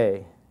per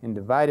day in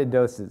divided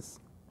doses.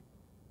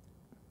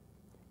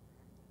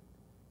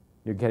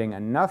 You're getting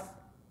enough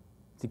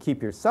to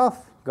keep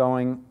yourself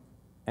going,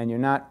 and you're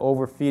not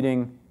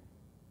overfeeding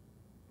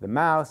the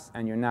mouse,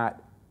 and you're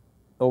not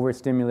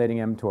overstimulating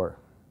mTOR.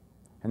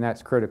 And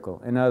that's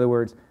critical. In other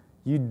words,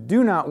 you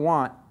do not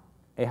want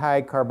a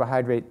high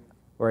carbohydrate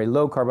or a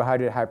low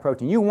carbohydrate, high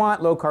protein. You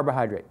want low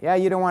carbohydrate. Yeah,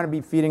 you don't want to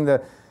be feeding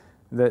the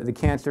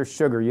cancer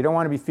sugar. You don't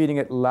want to be feeding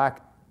it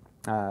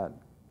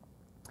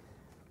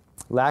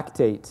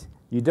lactate.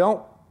 You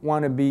don't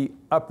want to be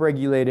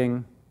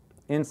upregulating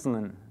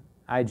insulin,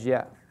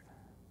 IGF,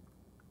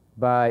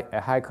 by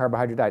a high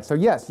carbohydrate diet. So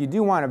yes, you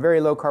do want a very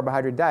low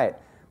carbohydrate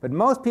diet. But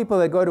most people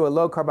that go to a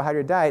low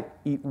carbohydrate diet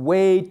eat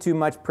way too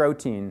much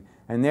protein,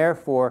 and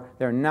therefore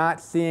they're not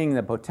seeing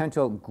the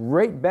potential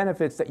great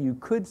benefits that you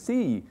could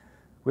see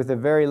with a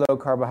very low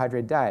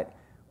carbohydrate diet.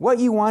 What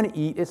you want to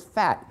eat is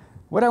fat.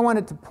 What I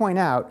wanted to point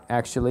out,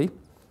 actually,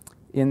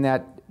 in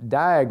that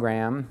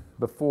diagram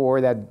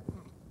before, that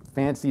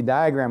fancy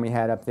diagram we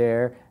had up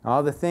there,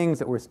 all the things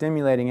that were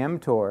stimulating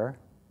mTOR,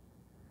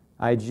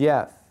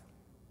 IGF,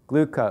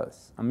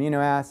 glucose,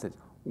 amino acids,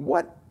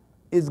 what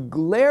is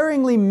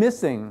glaringly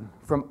missing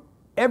from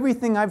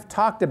everything I've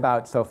talked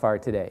about so far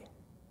today?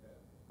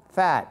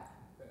 Fat.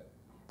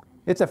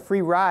 It's a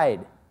free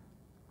ride.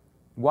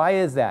 Why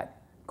is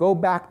that? Go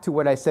back to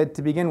what I said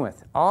to begin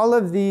with. All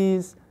of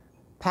these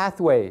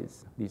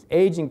pathways, these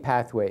aging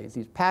pathways,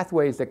 these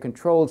pathways that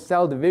control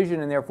cell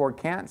division and therefore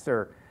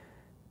cancer,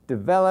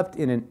 developed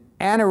in an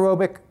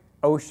anaerobic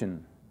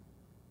ocean.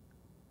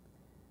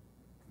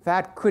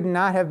 Fat could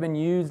not have been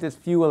used as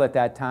fuel at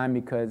that time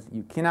because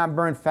you cannot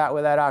burn fat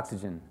without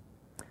oxygen.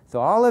 So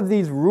all of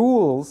these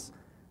rules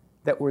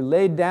that were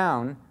laid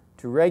down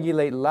to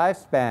regulate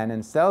lifespan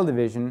and cell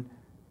division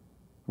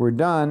were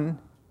done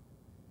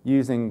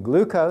using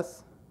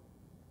glucose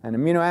and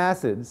amino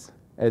acids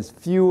as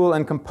fuel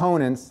and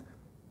components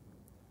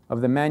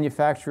of the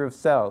manufacture of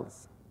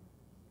cells.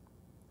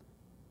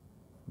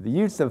 The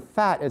use of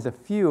fat as a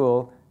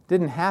fuel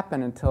didn't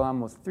happen until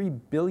almost 3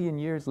 billion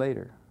years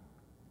later.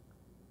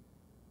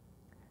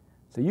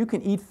 So you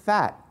can eat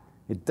fat.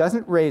 It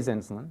doesn't raise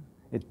insulin.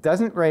 It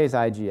doesn't raise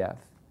IGF.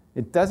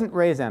 It doesn't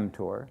raise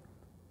mTOR.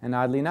 And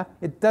oddly enough,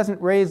 it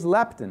doesn't raise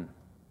leptin.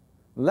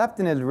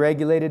 Leptin is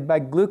regulated by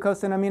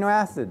glucose and amino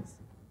acids.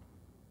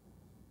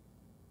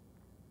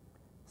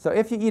 So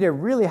if you eat a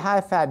really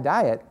high-fat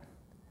diet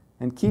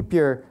and keep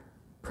your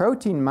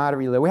protein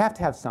moderately low, we have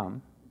to have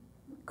some.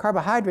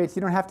 Carbohydrates,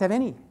 you don't have to have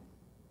any.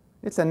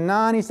 It's a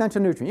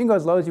non-essential nutrient. You can go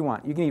as low as you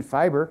want. You can eat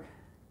fiber.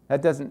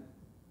 That doesn't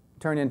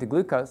turn into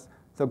glucose.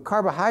 So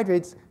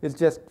carbohydrates is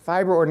just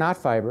fiber or not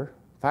fiber.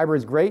 Fiber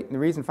is great, and the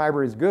reason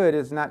fiber is good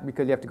is not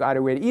because you have to go out of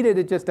your way to eat it.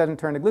 It just doesn't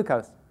turn to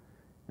glucose.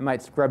 It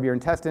might scrub your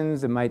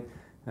intestines. It might,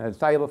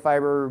 soluble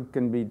fiber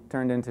can be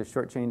turned into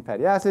short-chain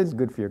fatty acids,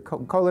 good for your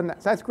colon.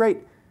 So that's great.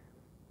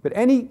 But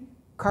any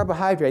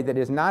carbohydrate that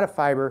is not a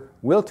fiber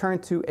will turn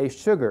to a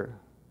sugar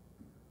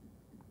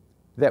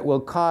that will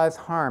cause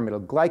harm. It'll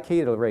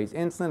glycate, it'll raise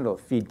insulin, it'll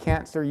feed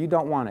cancer. You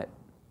don't want it.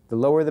 The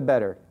lower the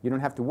better. You don't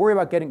have to worry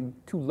about getting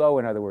too low,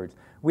 in other words.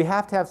 We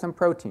have to have some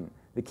protein.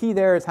 The key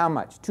there is how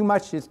much. Too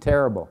much is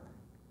terrible.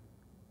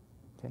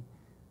 Okay?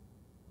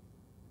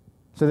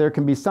 So there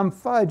can be some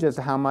fudge as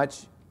to how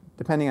much,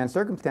 depending on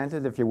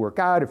circumstances. If you work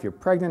out, if you're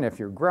pregnant, if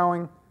you're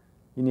growing,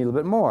 you need a little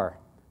bit more.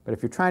 But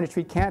if you're trying to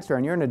treat cancer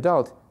and you're an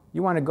adult,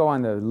 you want to go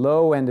on the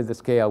low end of the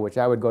scale, which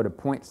I would go to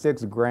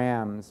 0.6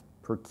 grams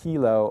per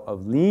kilo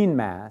of lean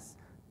mass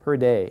per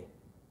day.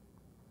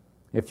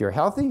 If you're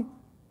healthy,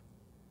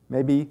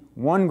 maybe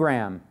 1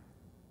 gram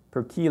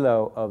per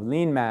kilo of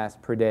lean mass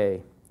per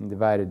day and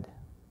divided.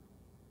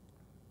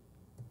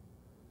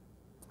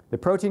 The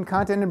protein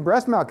content in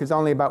breast milk is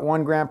only about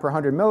 1 gram per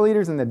 100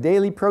 milliliters, and the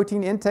daily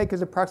protein intake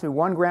is approximately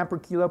 1 gram per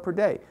kilo per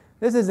day.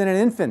 This is in an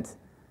infant.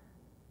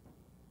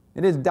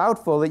 It is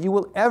doubtful that you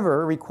will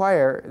ever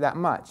require that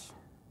much.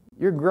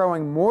 You're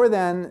growing more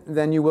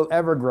than you will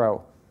ever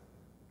grow.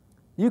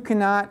 You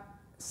cannot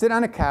sit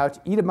on a couch,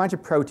 eat a bunch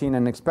of protein,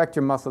 and expect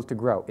your muscles to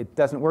grow. It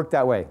doesn't work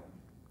that way.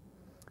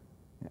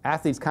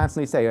 Athletes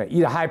constantly say,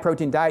 eat a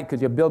high-protein diet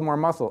because you'll build more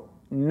muscle.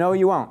 No,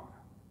 you won't.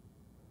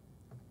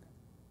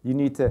 You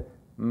need to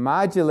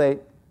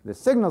modulate the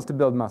signals to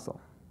build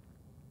muscle.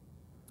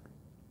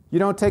 You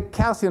don't take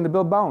calcium to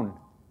build bone.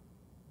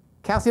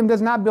 Calcium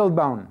does not build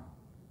bone.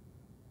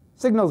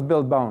 Signals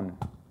build bone.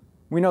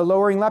 We know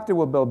lowering leptin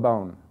will build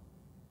bone.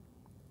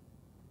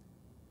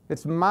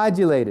 It's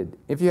modulated.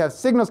 If you have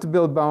signals to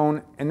build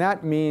bone, and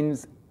that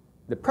means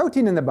the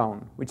protein in the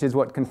bone, which is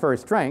what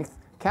confers strength,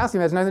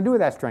 calcium has nothing to do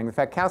with that strength. In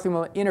fact, calcium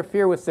will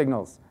interfere with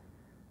signals.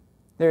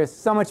 There is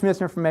so much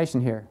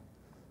misinformation here.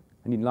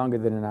 I need longer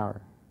than an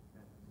hour.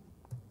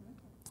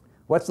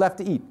 What's left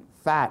to eat?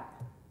 Fat.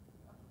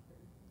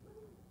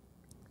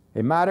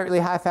 A moderately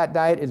high-fat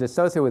diet is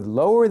associated with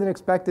lower than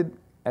expected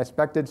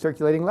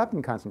circulating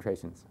leptin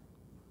concentrations.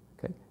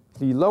 Okay?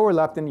 So you lower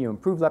leptin, you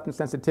improve leptin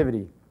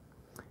sensitivity.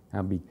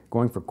 I'll be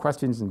going for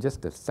questions in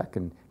just a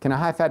second. Can a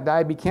high-fat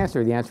diet be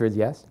cancer? The answer is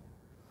yes.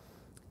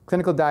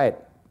 Clinical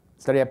diet.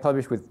 Study I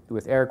published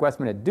with Eric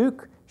Westman at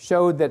Duke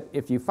showed that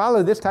if you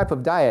follow this type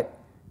of diet,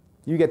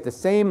 you get the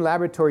same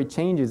laboratory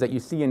changes that you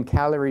see in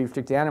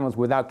calorie-restricted animals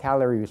without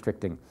calorie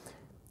restricting.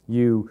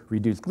 You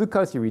reduce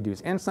glucose, you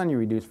reduce insulin, you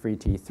reduce free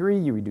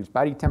T3, you reduce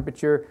body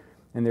temperature,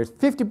 and there's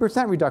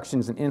 50%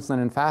 reductions in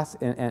insulin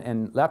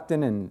and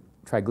leptin and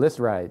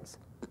triglycerides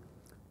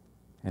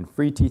and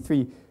free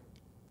T3.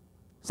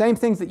 Same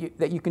things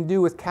that you can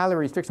do with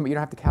calorie restriction, but you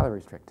don't have to calorie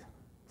restrict.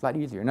 It's a lot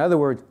easier. In other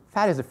words,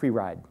 fat is a free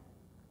ride.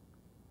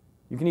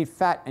 You can eat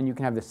fat and you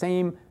can have the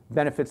same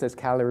benefits as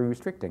calorie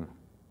restricting.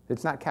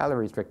 It's not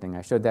calorie restricting.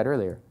 I showed that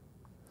earlier.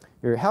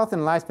 Your health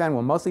and lifespan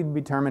will mostly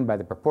be determined by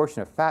the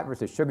proportion of fat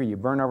versus sugar you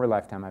burn over a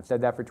lifetime. I've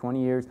said that for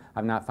 20 years.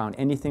 I've not found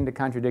anything to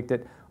contradict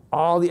it.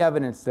 All the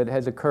evidence that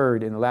has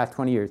occurred in the last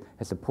 20 years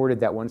has supported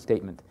that one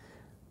statement.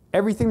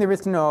 Everything there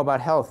is to know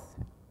about health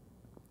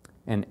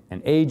and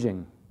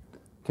aging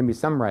can be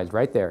summarized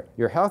right there.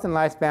 Your health and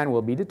lifespan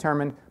will be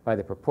determined by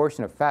the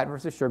proportion of fat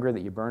versus sugar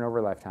that you burn over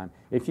a lifetime.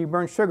 If you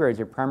burn sugar as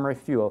your primary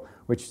fuel,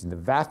 which the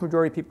vast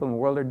majority of people in the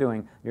world are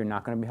doing, you're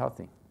not going to be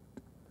healthy.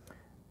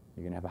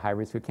 You're going to have a high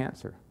risk of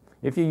cancer.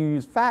 If you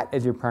use fat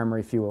as your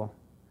primary fuel,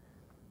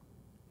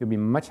 you'll be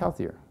much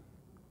healthier.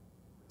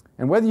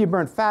 And whether you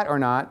burn fat or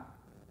not,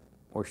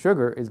 or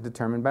sugar, is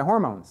determined by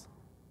hormones.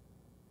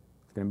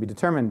 It's going to be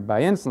determined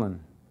by insulin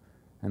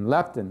and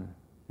leptin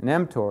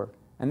and mTOR.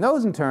 And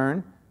those, in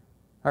turn,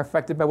 are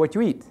affected by what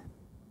you eat.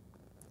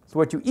 So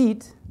what you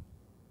eat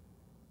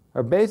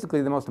are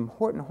basically the most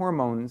important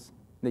hormones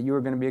that you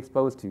are going to be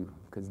exposed to,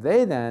 because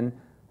they then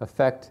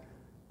affect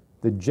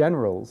the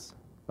generals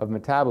of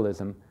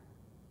metabolism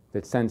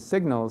that send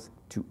signals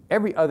to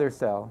every other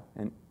cell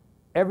and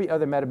every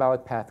other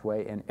metabolic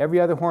pathway and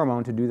every other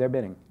hormone to do their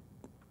bidding.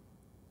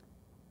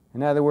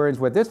 In other words,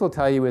 what this will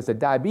tell you is that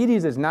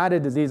diabetes is not a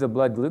disease of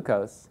blood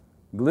glucose.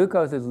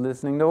 Glucose is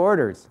listening to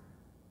orders.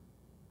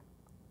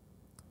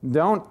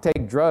 Don't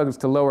take drugs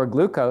to lower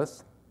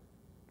glucose.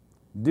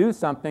 Do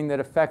something that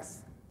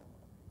affects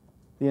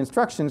the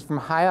instructions from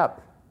high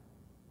up,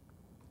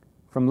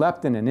 from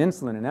leptin and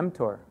insulin and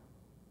mTOR.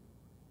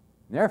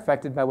 They're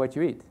affected by what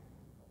you eat.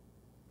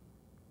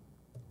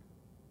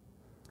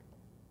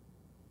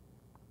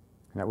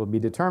 And that will be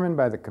determined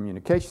by the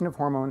communication of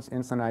hormones,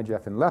 insulin,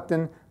 IGF, and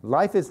leptin.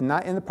 Life is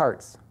not in the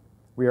parts.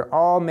 We are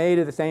all made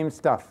of the same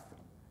stuff.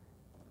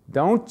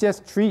 Don't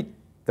just treat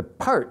the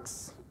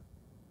parts.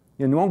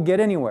 You won't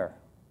get anywhere.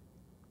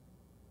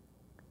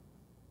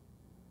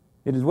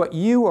 It is what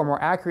you, or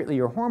more accurately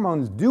your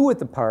hormones, do with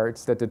the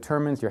parts that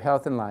determines your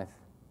health and life.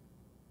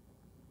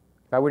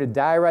 If I were to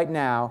die right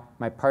now,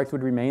 my parts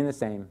would remain the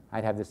same.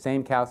 I'd have the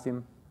same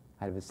calcium,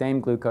 I'd have the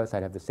same glucose,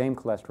 I'd have the same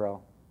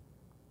cholesterol.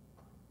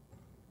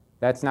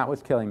 That's not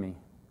what's killing me.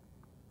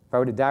 If I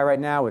were to die right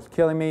now, what's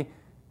killing me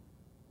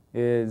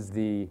is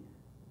the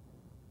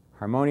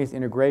harmonious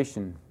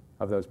integration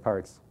of those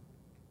parts,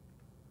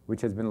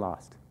 which has been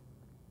lost.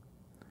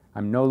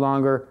 I'm no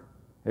longer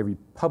a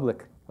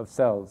republic of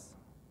cells.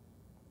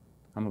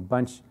 I'm a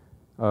bunch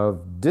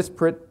of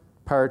disparate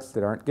parts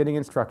that aren't getting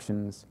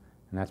instructions,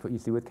 and that's what you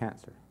see with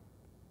cancer.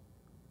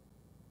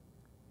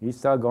 Each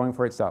cell going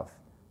for itself.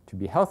 To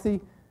be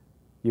healthy,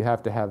 you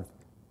have to have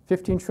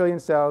 15 trillion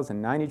cells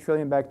and 90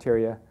 trillion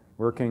bacteria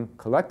working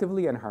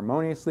collectively and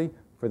harmoniously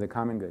for the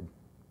common good.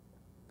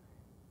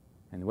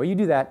 And the way you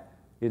do that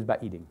is by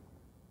eating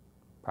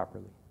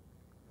properly.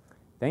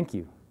 Thank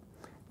you.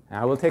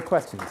 Now we'll take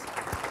questions.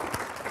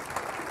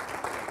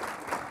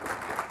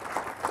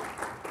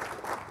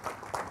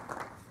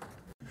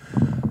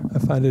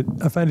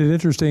 I find it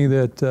interesting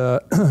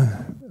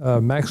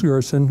that Max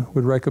Gerson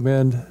would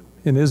recommend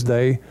in his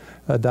day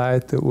a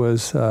diet that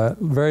was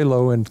very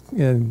low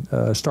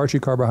in starchy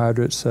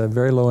carbohydrates,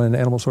 very low in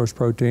animal source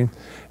protein,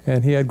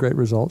 and he had great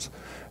results.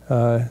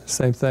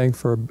 Same thing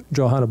for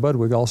Johanna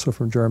Budwig, also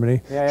from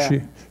Germany.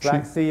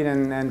 Flaxseed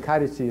and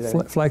cottage cheese.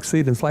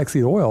 Flaxseed and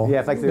flaxseed oil.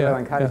 Yeah, flaxseed oil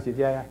and cottage cheese.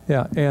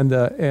 Yeah, and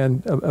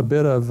a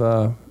bit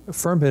of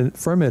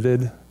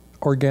fermented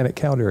organic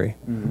cow dairy.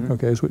 Mm-hmm.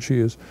 Okay, is what she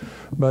used.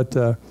 But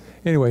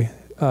anyway,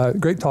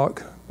 great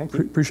talk. Thank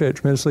you. Appreciate it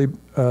tremendously.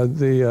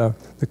 The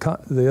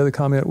other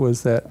comment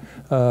was that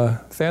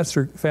fats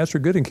are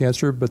good in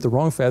cancer, but the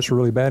wrong fats are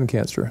really bad in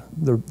cancer.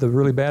 The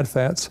really bad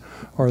fats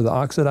are the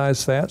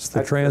oxidized fats,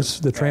 the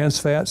trans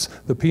fats,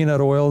 the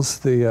peanut oils,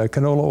 the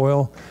canola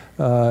oil,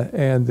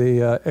 and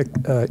the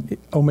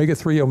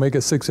omega-3,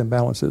 omega-6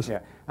 imbalances. Yeah,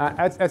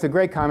 that's a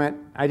great comment.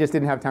 I just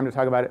didn't have time to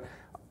talk about it.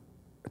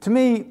 To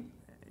me,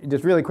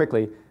 just really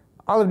quickly,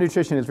 all of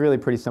nutrition is really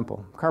pretty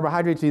simple.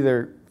 Carbohydrates,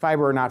 either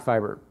fiber or not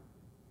fiber.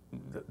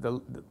 The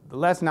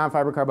less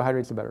non-fiber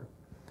carbohydrates, the better.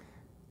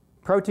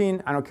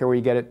 Protein, I don't care where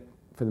you get it.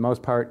 For the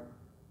most part,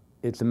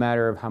 it's a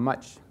matter of how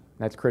much.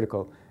 That's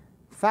critical.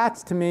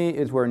 Fats, to me,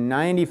 is where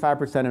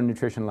 95% of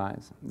nutrition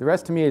lies. The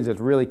rest, to me, is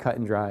just really cut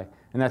and dry.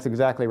 And that's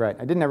exactly right.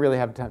 I didn't really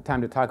have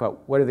time to talk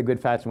about what are the good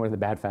fats and what are the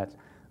bad fats.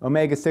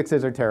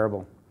 Omega-6s are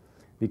terrible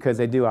because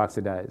they do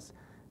oxidize.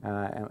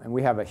 And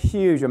we have a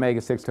huge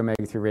omega-6 to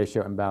omega-3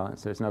 ratio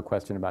imbalance. There's no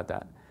question about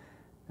that.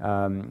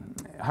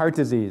 Heart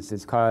disease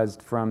is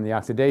caused from the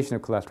oxidation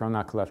of cholesterol,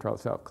 not cholesterol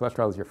itself.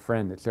 Cholesterol is your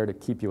friend. It's there to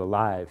keep you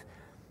alive.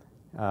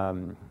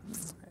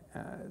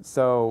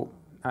 So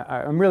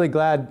I'm really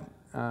glad,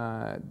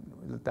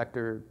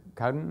 Dr.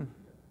 Cowden?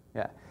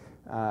 Yeah.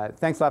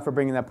 Thanks a lot for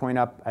bringing that point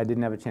up. I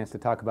didn't have a chance to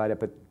talk about it,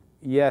 but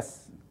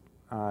yes,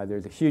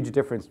 there's a huge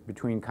difference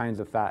between kinds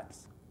of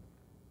fats.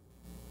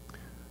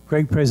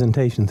 Great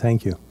presentation,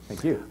 thank you.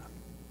 Thank you.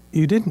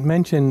 You didn't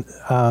mention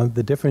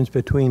the difference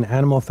between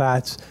animal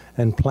fats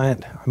and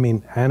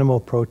animal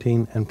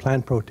protein and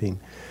plant protein.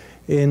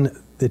 In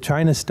the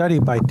China study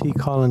by T.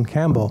 Colin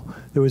Campbell,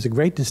 there was a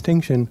great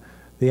distinction,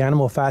 the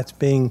animal fats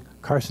being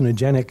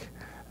carcinogenic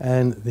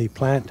and the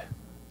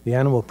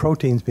animal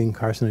proteins being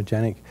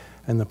carcinogenic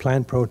and the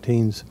plant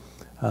proteins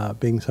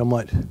being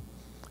somewhat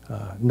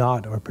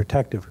not or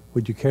protective.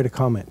 Would you care to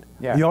comment?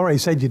 Yeah. You already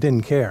said you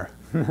didn't care.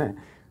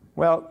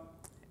 Well,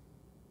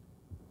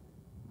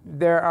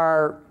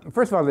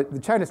 first of all, the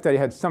China study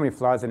had so many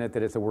flaws in it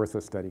that it's a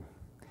worthless study.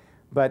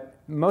 But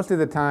most of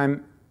the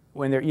time,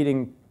 when they're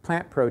eating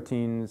plant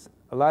proteins,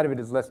 a lot of it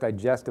is less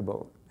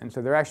digestible. And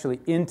so they're actually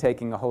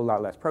intaking a whole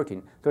lot less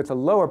protein. So it's a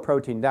lower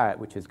protein diet,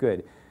 which is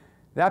good.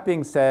 That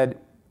being said,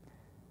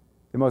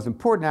 the most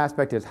important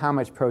aspect is how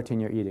much protein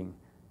you're eating.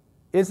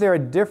 Is there a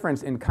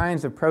difference in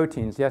kinds of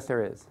proteins? Yes,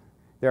 there is.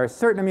 There are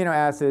certain amino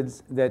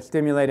acids that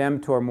stimulate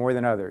mTOR more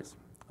than others.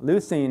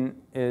 Leucine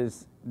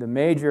is the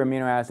major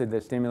amino acid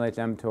that stimulates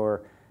mTOR,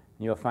 and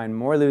you'll find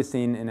more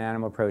leucine in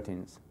animal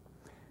proteins.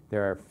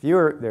 There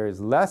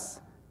is less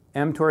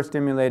mTOR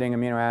stimulating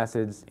amino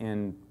acids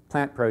in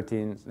plant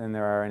proteins than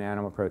there are in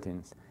animal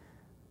proteins.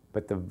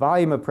 But the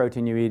volume of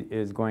protein you eat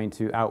is going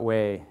to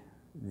outweigh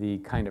the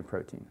kind of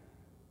protein.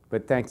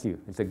 But thank you.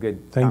 It's a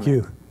good Thank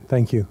comment. you.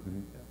 Thank you.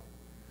 Mm-hmm.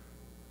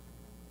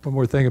 One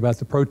more thing about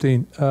the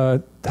protein.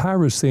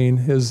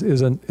 Tyrosine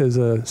is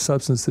a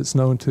substance that's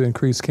known to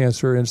increase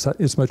cancer, and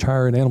it's much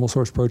higher in animal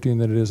source protein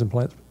than it is in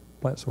plant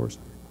source.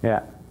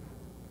 Yeah.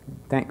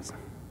 Thanks.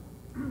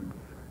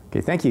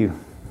 Okay, thank you.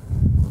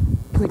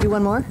 Can we do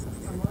one more?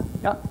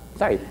 Yeah,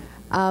 sorry.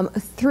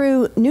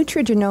 Through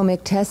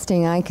nutrigenomic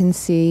testing, I can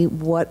see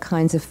what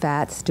kinds of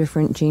fats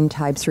different gene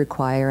types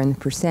require and the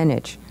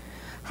percentage.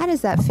 How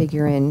does that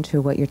figure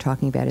into what you're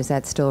talking about? Is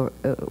that still,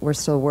 we're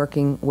still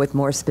working with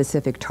more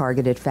specific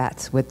targeted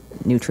fats with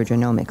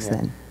nutrigenomics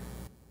then?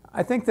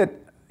 I think that,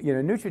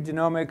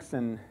 nutrigenomics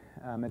and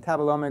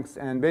metabolomics,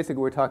 and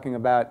basically we're talking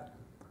about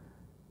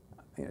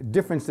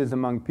differences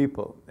among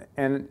people.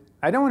 And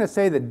I don't want to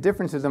say that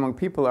differences among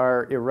people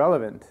are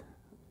irrelevant.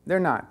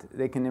 They're not.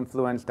 They can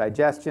influence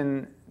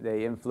digestion.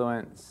 They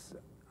influence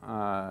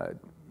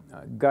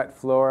gut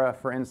flora,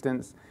 for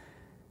instance.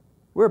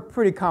 We're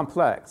pretty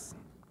complex.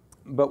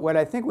 But what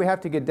I think we have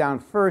to get down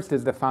first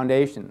is the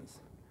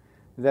foundations.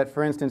 That,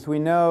 for instance, we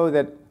know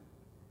that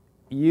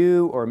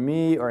you or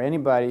me or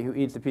anybody who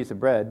eats a piece of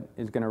bread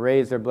is going to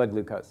raise their blood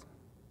glucose.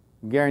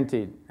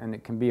 Guaranteed. And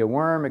it can be a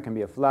worm, it can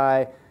be a fly,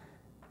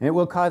 and it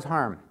will cause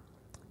harm.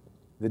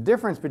 The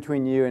difference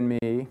between you and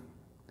me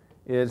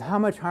is how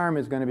much harm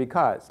is going to be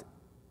caused.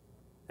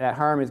 That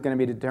harm is going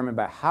to be determined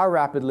by how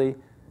rapidly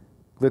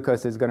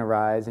glucose is going to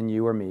rise in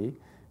you or me.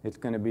 It's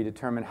going to be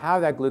determined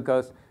how that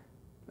glucose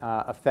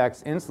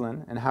affects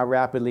insulin and how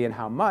rapidly and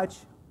how much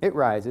it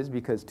rises,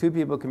 because two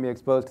people can be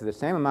exposed to the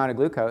same amount of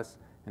glucose,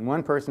 and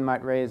one person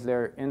might raise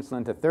their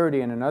insulin to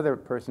 30 and another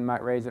person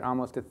might raise it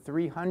almost to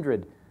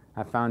 300.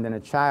 I found in a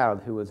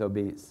child who was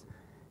obese.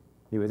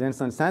 He was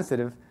insulin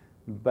sensitive,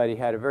 but he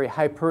had a very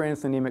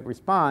hyperinsulinemic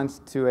response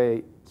to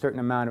a certain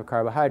amount of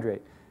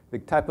carbohydrate. The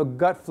type of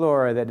gut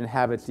flora that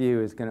inhabits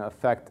you is going to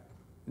affect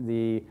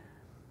the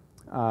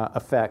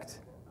effect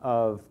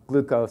of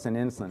glucose and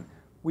insulin.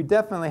 We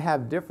definitely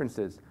have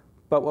differences,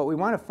 but what we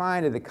want to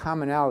find are the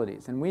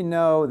commonalities. And we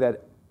know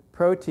that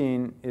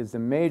protein is the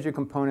major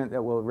component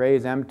that will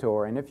raise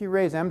mTOR. And if you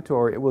raise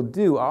mTOR, it will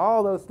do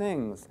all those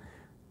things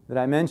that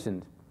I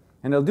mentioned.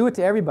 And it'll do it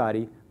to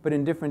everybody, but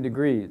in different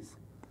degrees.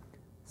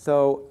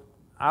 So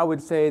I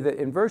would say that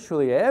in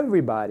virtually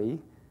everybody,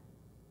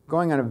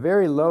 going on a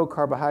very low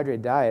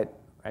carbohydrate diet,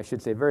 I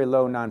should say very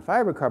low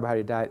non-fiber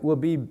carbohydrate diet, will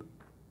be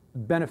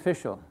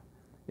beneficial.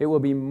 It will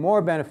be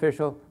more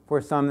beneficial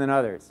for some than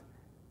others.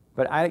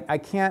 But I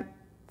can't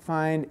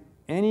find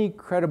any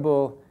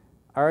credible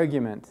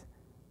argument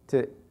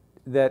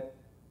that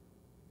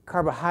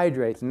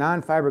carbohydrates,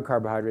 non-fiber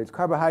carbohydrates,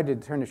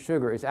 carbohydrate turned to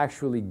sugar is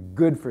actually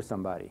good for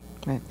somebody.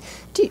 Right.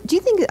 Do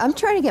you think, I'm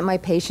trying to get my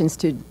patients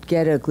to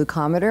get a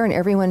glucometer and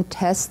everyone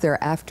tests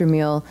their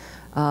after-meal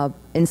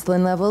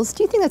insulin levels.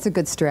 Do you think that's a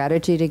good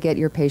strategy to get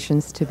your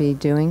patients to be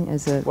doing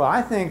as a... Well,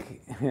 I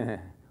think,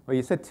 well,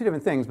 you said two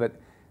different things, but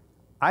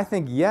I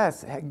think,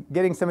 yes,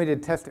 getting somebody to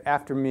test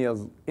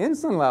after-meal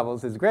insulin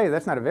levels is great.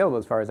 That's not available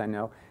as far as I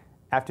know.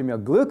 After-meal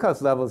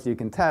glucose levels you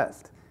can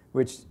test,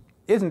 which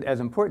isn't as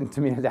important to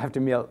me as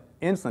after-meal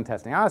insulin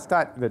testing. I always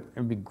thought that it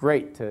would be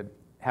great to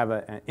have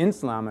an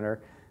insulometer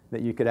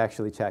that you could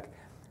actually check.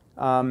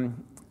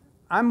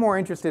 I'm more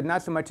interested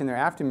not so much in their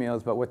after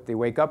meals, but what they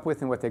wake up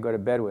with and what they go to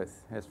bed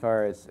with. As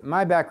far as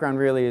my background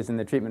really is in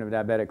the treatment of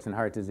diabetics and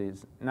heart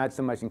disease, not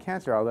so much in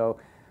cancer, although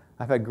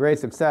I've had great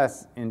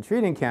success in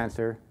treating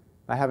cancer.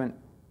 I haven't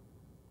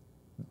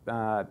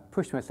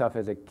pushed myself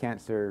as a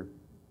cancer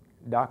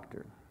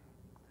doctor.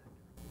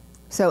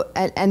 So,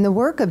 and the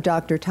work of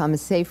Dr.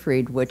 Thomas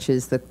Seyfried, which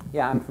is the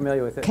I'm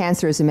familiar with it.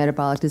 Cancer as a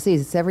Metabolic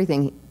Disease, it's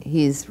everything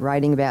he's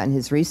writing about in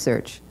his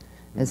research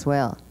as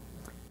well.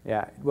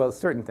 Yeah, well,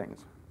 certain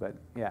things, but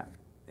yeah,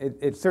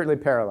 it's certainly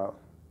parallel.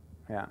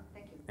 Yeah,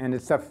 thank you. And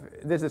it's stuff.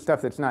 This is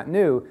stuff that's not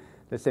new.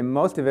 Let's say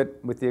most of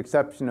it, with the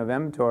exception of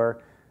mTOR,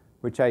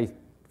 which I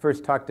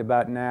first talked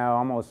about now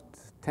almost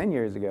 10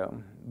 years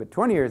ago. But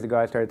 20 years ago,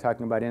 I started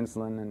talking about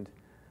insulin and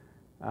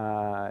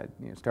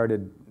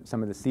started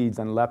some of the seeds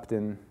on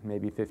leptin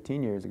maybe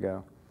 15 years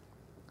ago.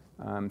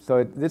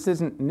 So this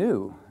isn't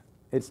new.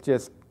 It's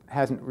just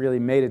hasn't really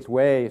made its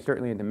way,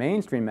 certainly into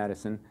mainstream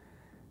medicine.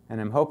 And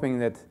I'm hoping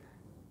that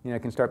I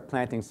can start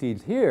planting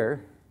seeds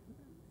here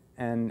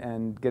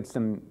and get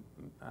some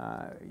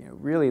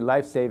really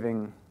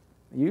life-saving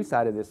use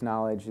out of this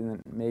knowledge, and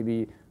then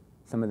maybe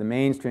some of the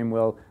mainstream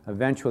will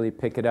eventually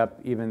pick it up,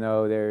 even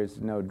though there's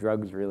no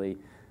drugs really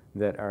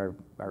that are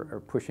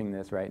pushing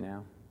this right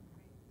now.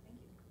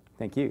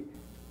 Thank you.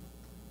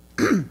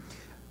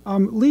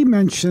 Lee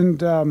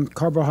mentioned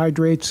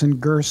carbohydrates and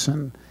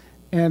Gerson,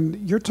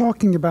 and you're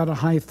talking about a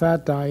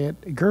high-fat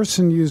diet.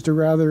 Gerson used a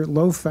rather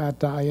low-fat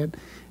diet,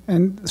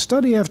 and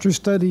study after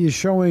study is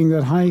showing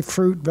that high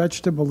fruit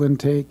vegetable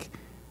intake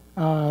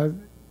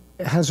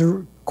has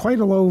quite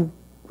a low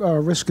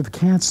risk of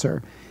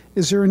cancer.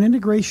 Is there an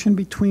integration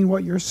between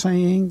what you're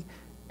saying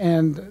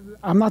and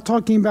I'm not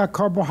talking about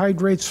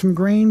carbohydrates from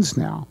grains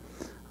now.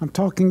 I'm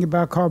talking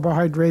about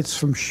carbohydrates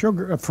from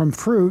sugar, from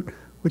fruit,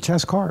 which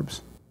has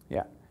carbs.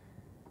 Yeah.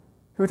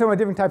 We're talking about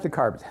different types of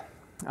carbs.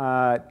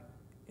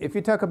 If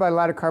you talk about a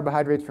lot of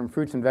carbohydrates from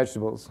fruits and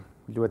vegetables,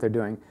 which is what they're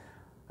doing,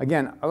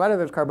 again, a lot of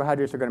those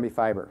carbohydrates are going to be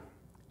fiber.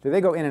 So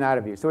they go in and out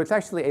of you. So it's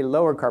actually a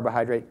lower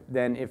carbohydrate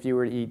than if you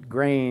were to eat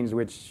grains,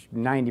 which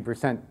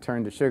 90%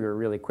 turn to sugar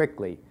really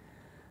quickly.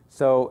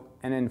 So,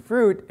 and in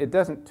fruit, it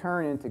doesn't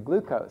turn into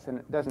glucose, and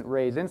it doesn't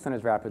raise insulin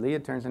as rapidly.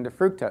 It turns into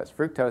fructose.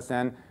 Fructose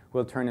then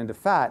will turn into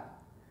fat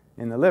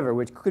in the liver,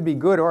 which could be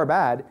good or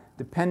bad,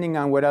 depending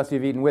on what else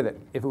you've eaten with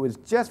it. If it was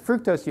just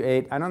fructose you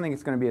ate, I don't think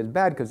it's going to be as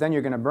bad, because then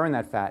you're going to burn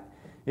that fat.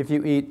 If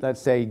you eat, let's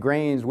say,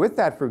 grains with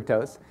that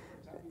fructose,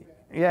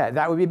 yeah,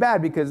 that would be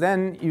bad, because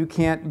then you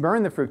can't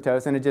burn the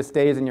fructose, and it just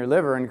stays in your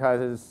liver and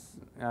causes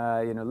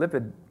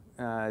lipid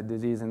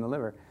disease in the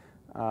liver,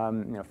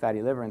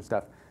 fatty liver and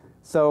stuff.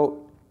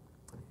 So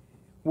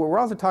what we're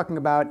also talking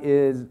about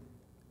is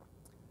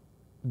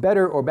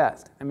better or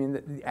best. I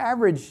mean, the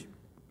average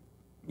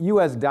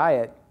U.S.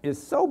 diet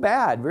is so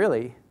bad,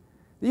 really,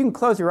 that you can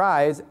close your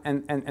eyes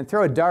and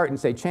throw a dart and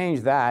say,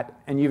 change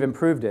that, and you've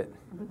improved it.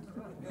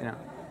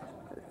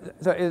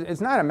 So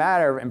it's not a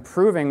matter of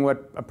improving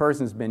what a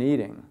person's been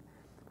eating.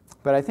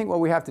 But I think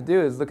what we have to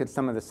do is look at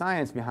some of the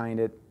science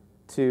behind it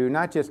to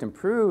not just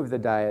improve the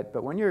diet,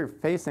 but when you're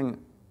facing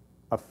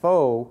a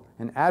foe,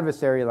 an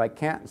adversary like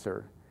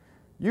cancer,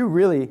 you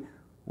really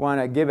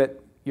want to give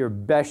it your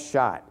best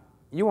shot.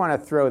 You want to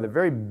throw the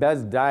very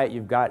best diet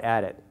you've got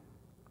at it.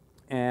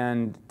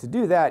 And to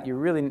do that, you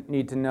really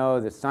need to know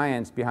the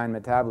science behind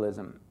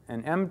metabolism.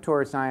 And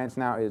mTOR science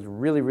now is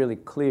really, really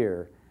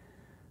clear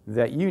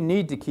that you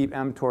need to keep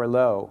mTOR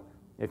low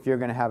if you're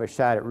going to have a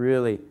shot at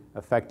really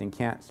affecting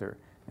cancer.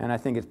 And I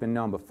think it's been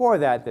known before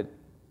that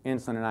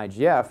insulin and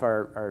IGF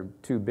are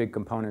two big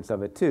components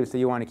of it too, so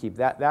you want to keep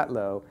that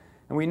low.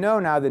 And we know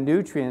now the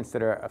nutrients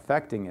that are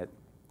affecting it.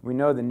 We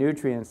know the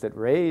nutrients that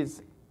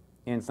raise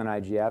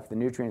insulin IGF, the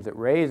nutrients that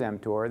raise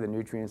mTOR, the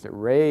nutrients that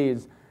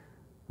raise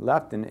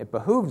leptin. It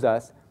behooves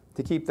us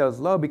to keep those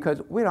low because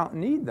we don't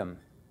need them.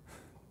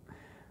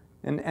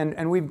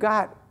 And we've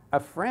got a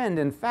friend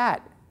in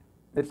fat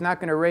that's not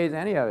going to raise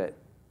any of it.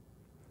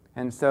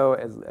 And so,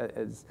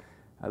 as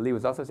Lee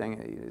was also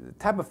saying, the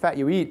type of fat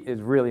you eat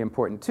is really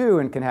important too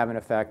and can have an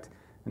effect.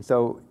 And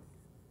so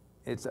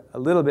it's a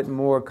little bit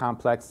more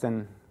complex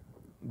than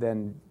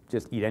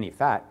just eat any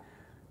fat.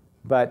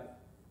 But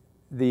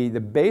the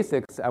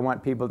basics I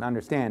want people to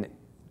understand,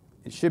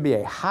 it should be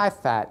a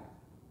high-fat,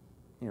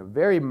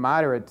 very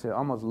moderate to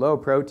almost low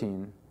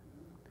protein,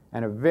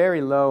 and a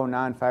very low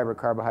non-fiber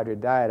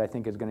carbohydrate diet, I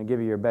think, is going to give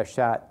you your best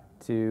shot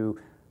to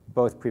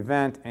both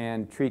prevent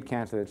and treat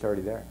cancer that's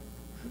already there.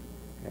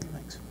 Okay.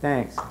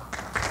 Thanks.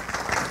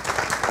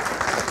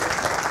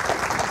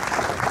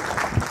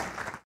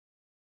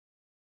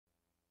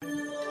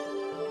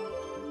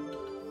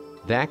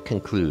 That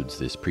concludes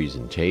this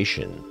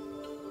presentation.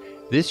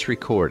 This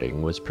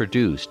recording was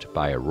produced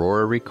by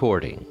Aurora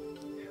Recording.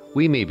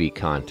 We may be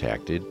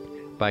contacted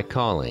by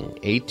calling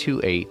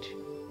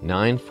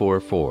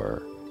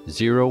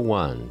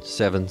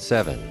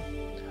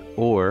 828-944-0177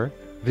 or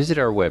visit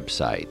our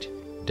website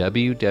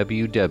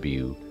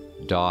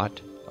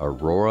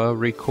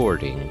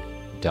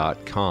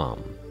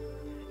www.aurorarecording.com.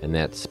 and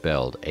that's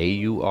spelled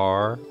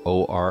A-U-R-O-R-A,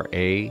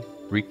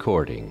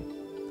 recording.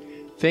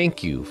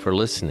 Thank you for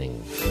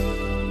listening.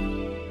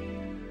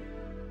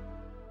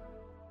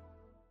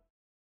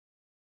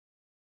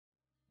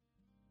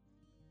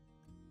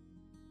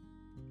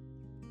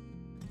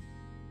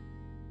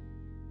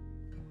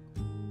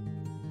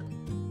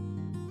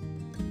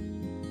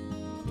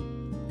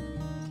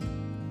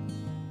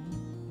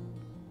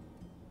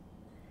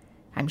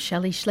 I'm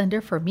Shelley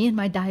Schlender for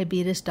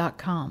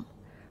meandmydiabetes.com.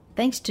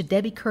 Thanks to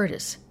Debbie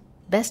Curtis,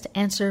 Best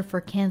Answer for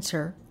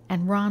Cancer,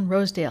 and Ron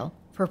Rosedale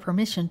for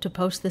permission to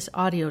post this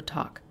audio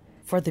talk.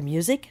 For the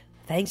music,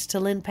 thanks to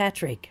Lynn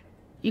Patrick.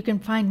 You can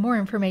find more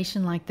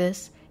information like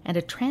this and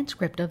a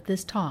transcript of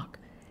this talk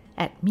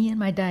at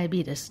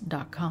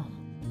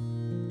meandmydiabetes.com.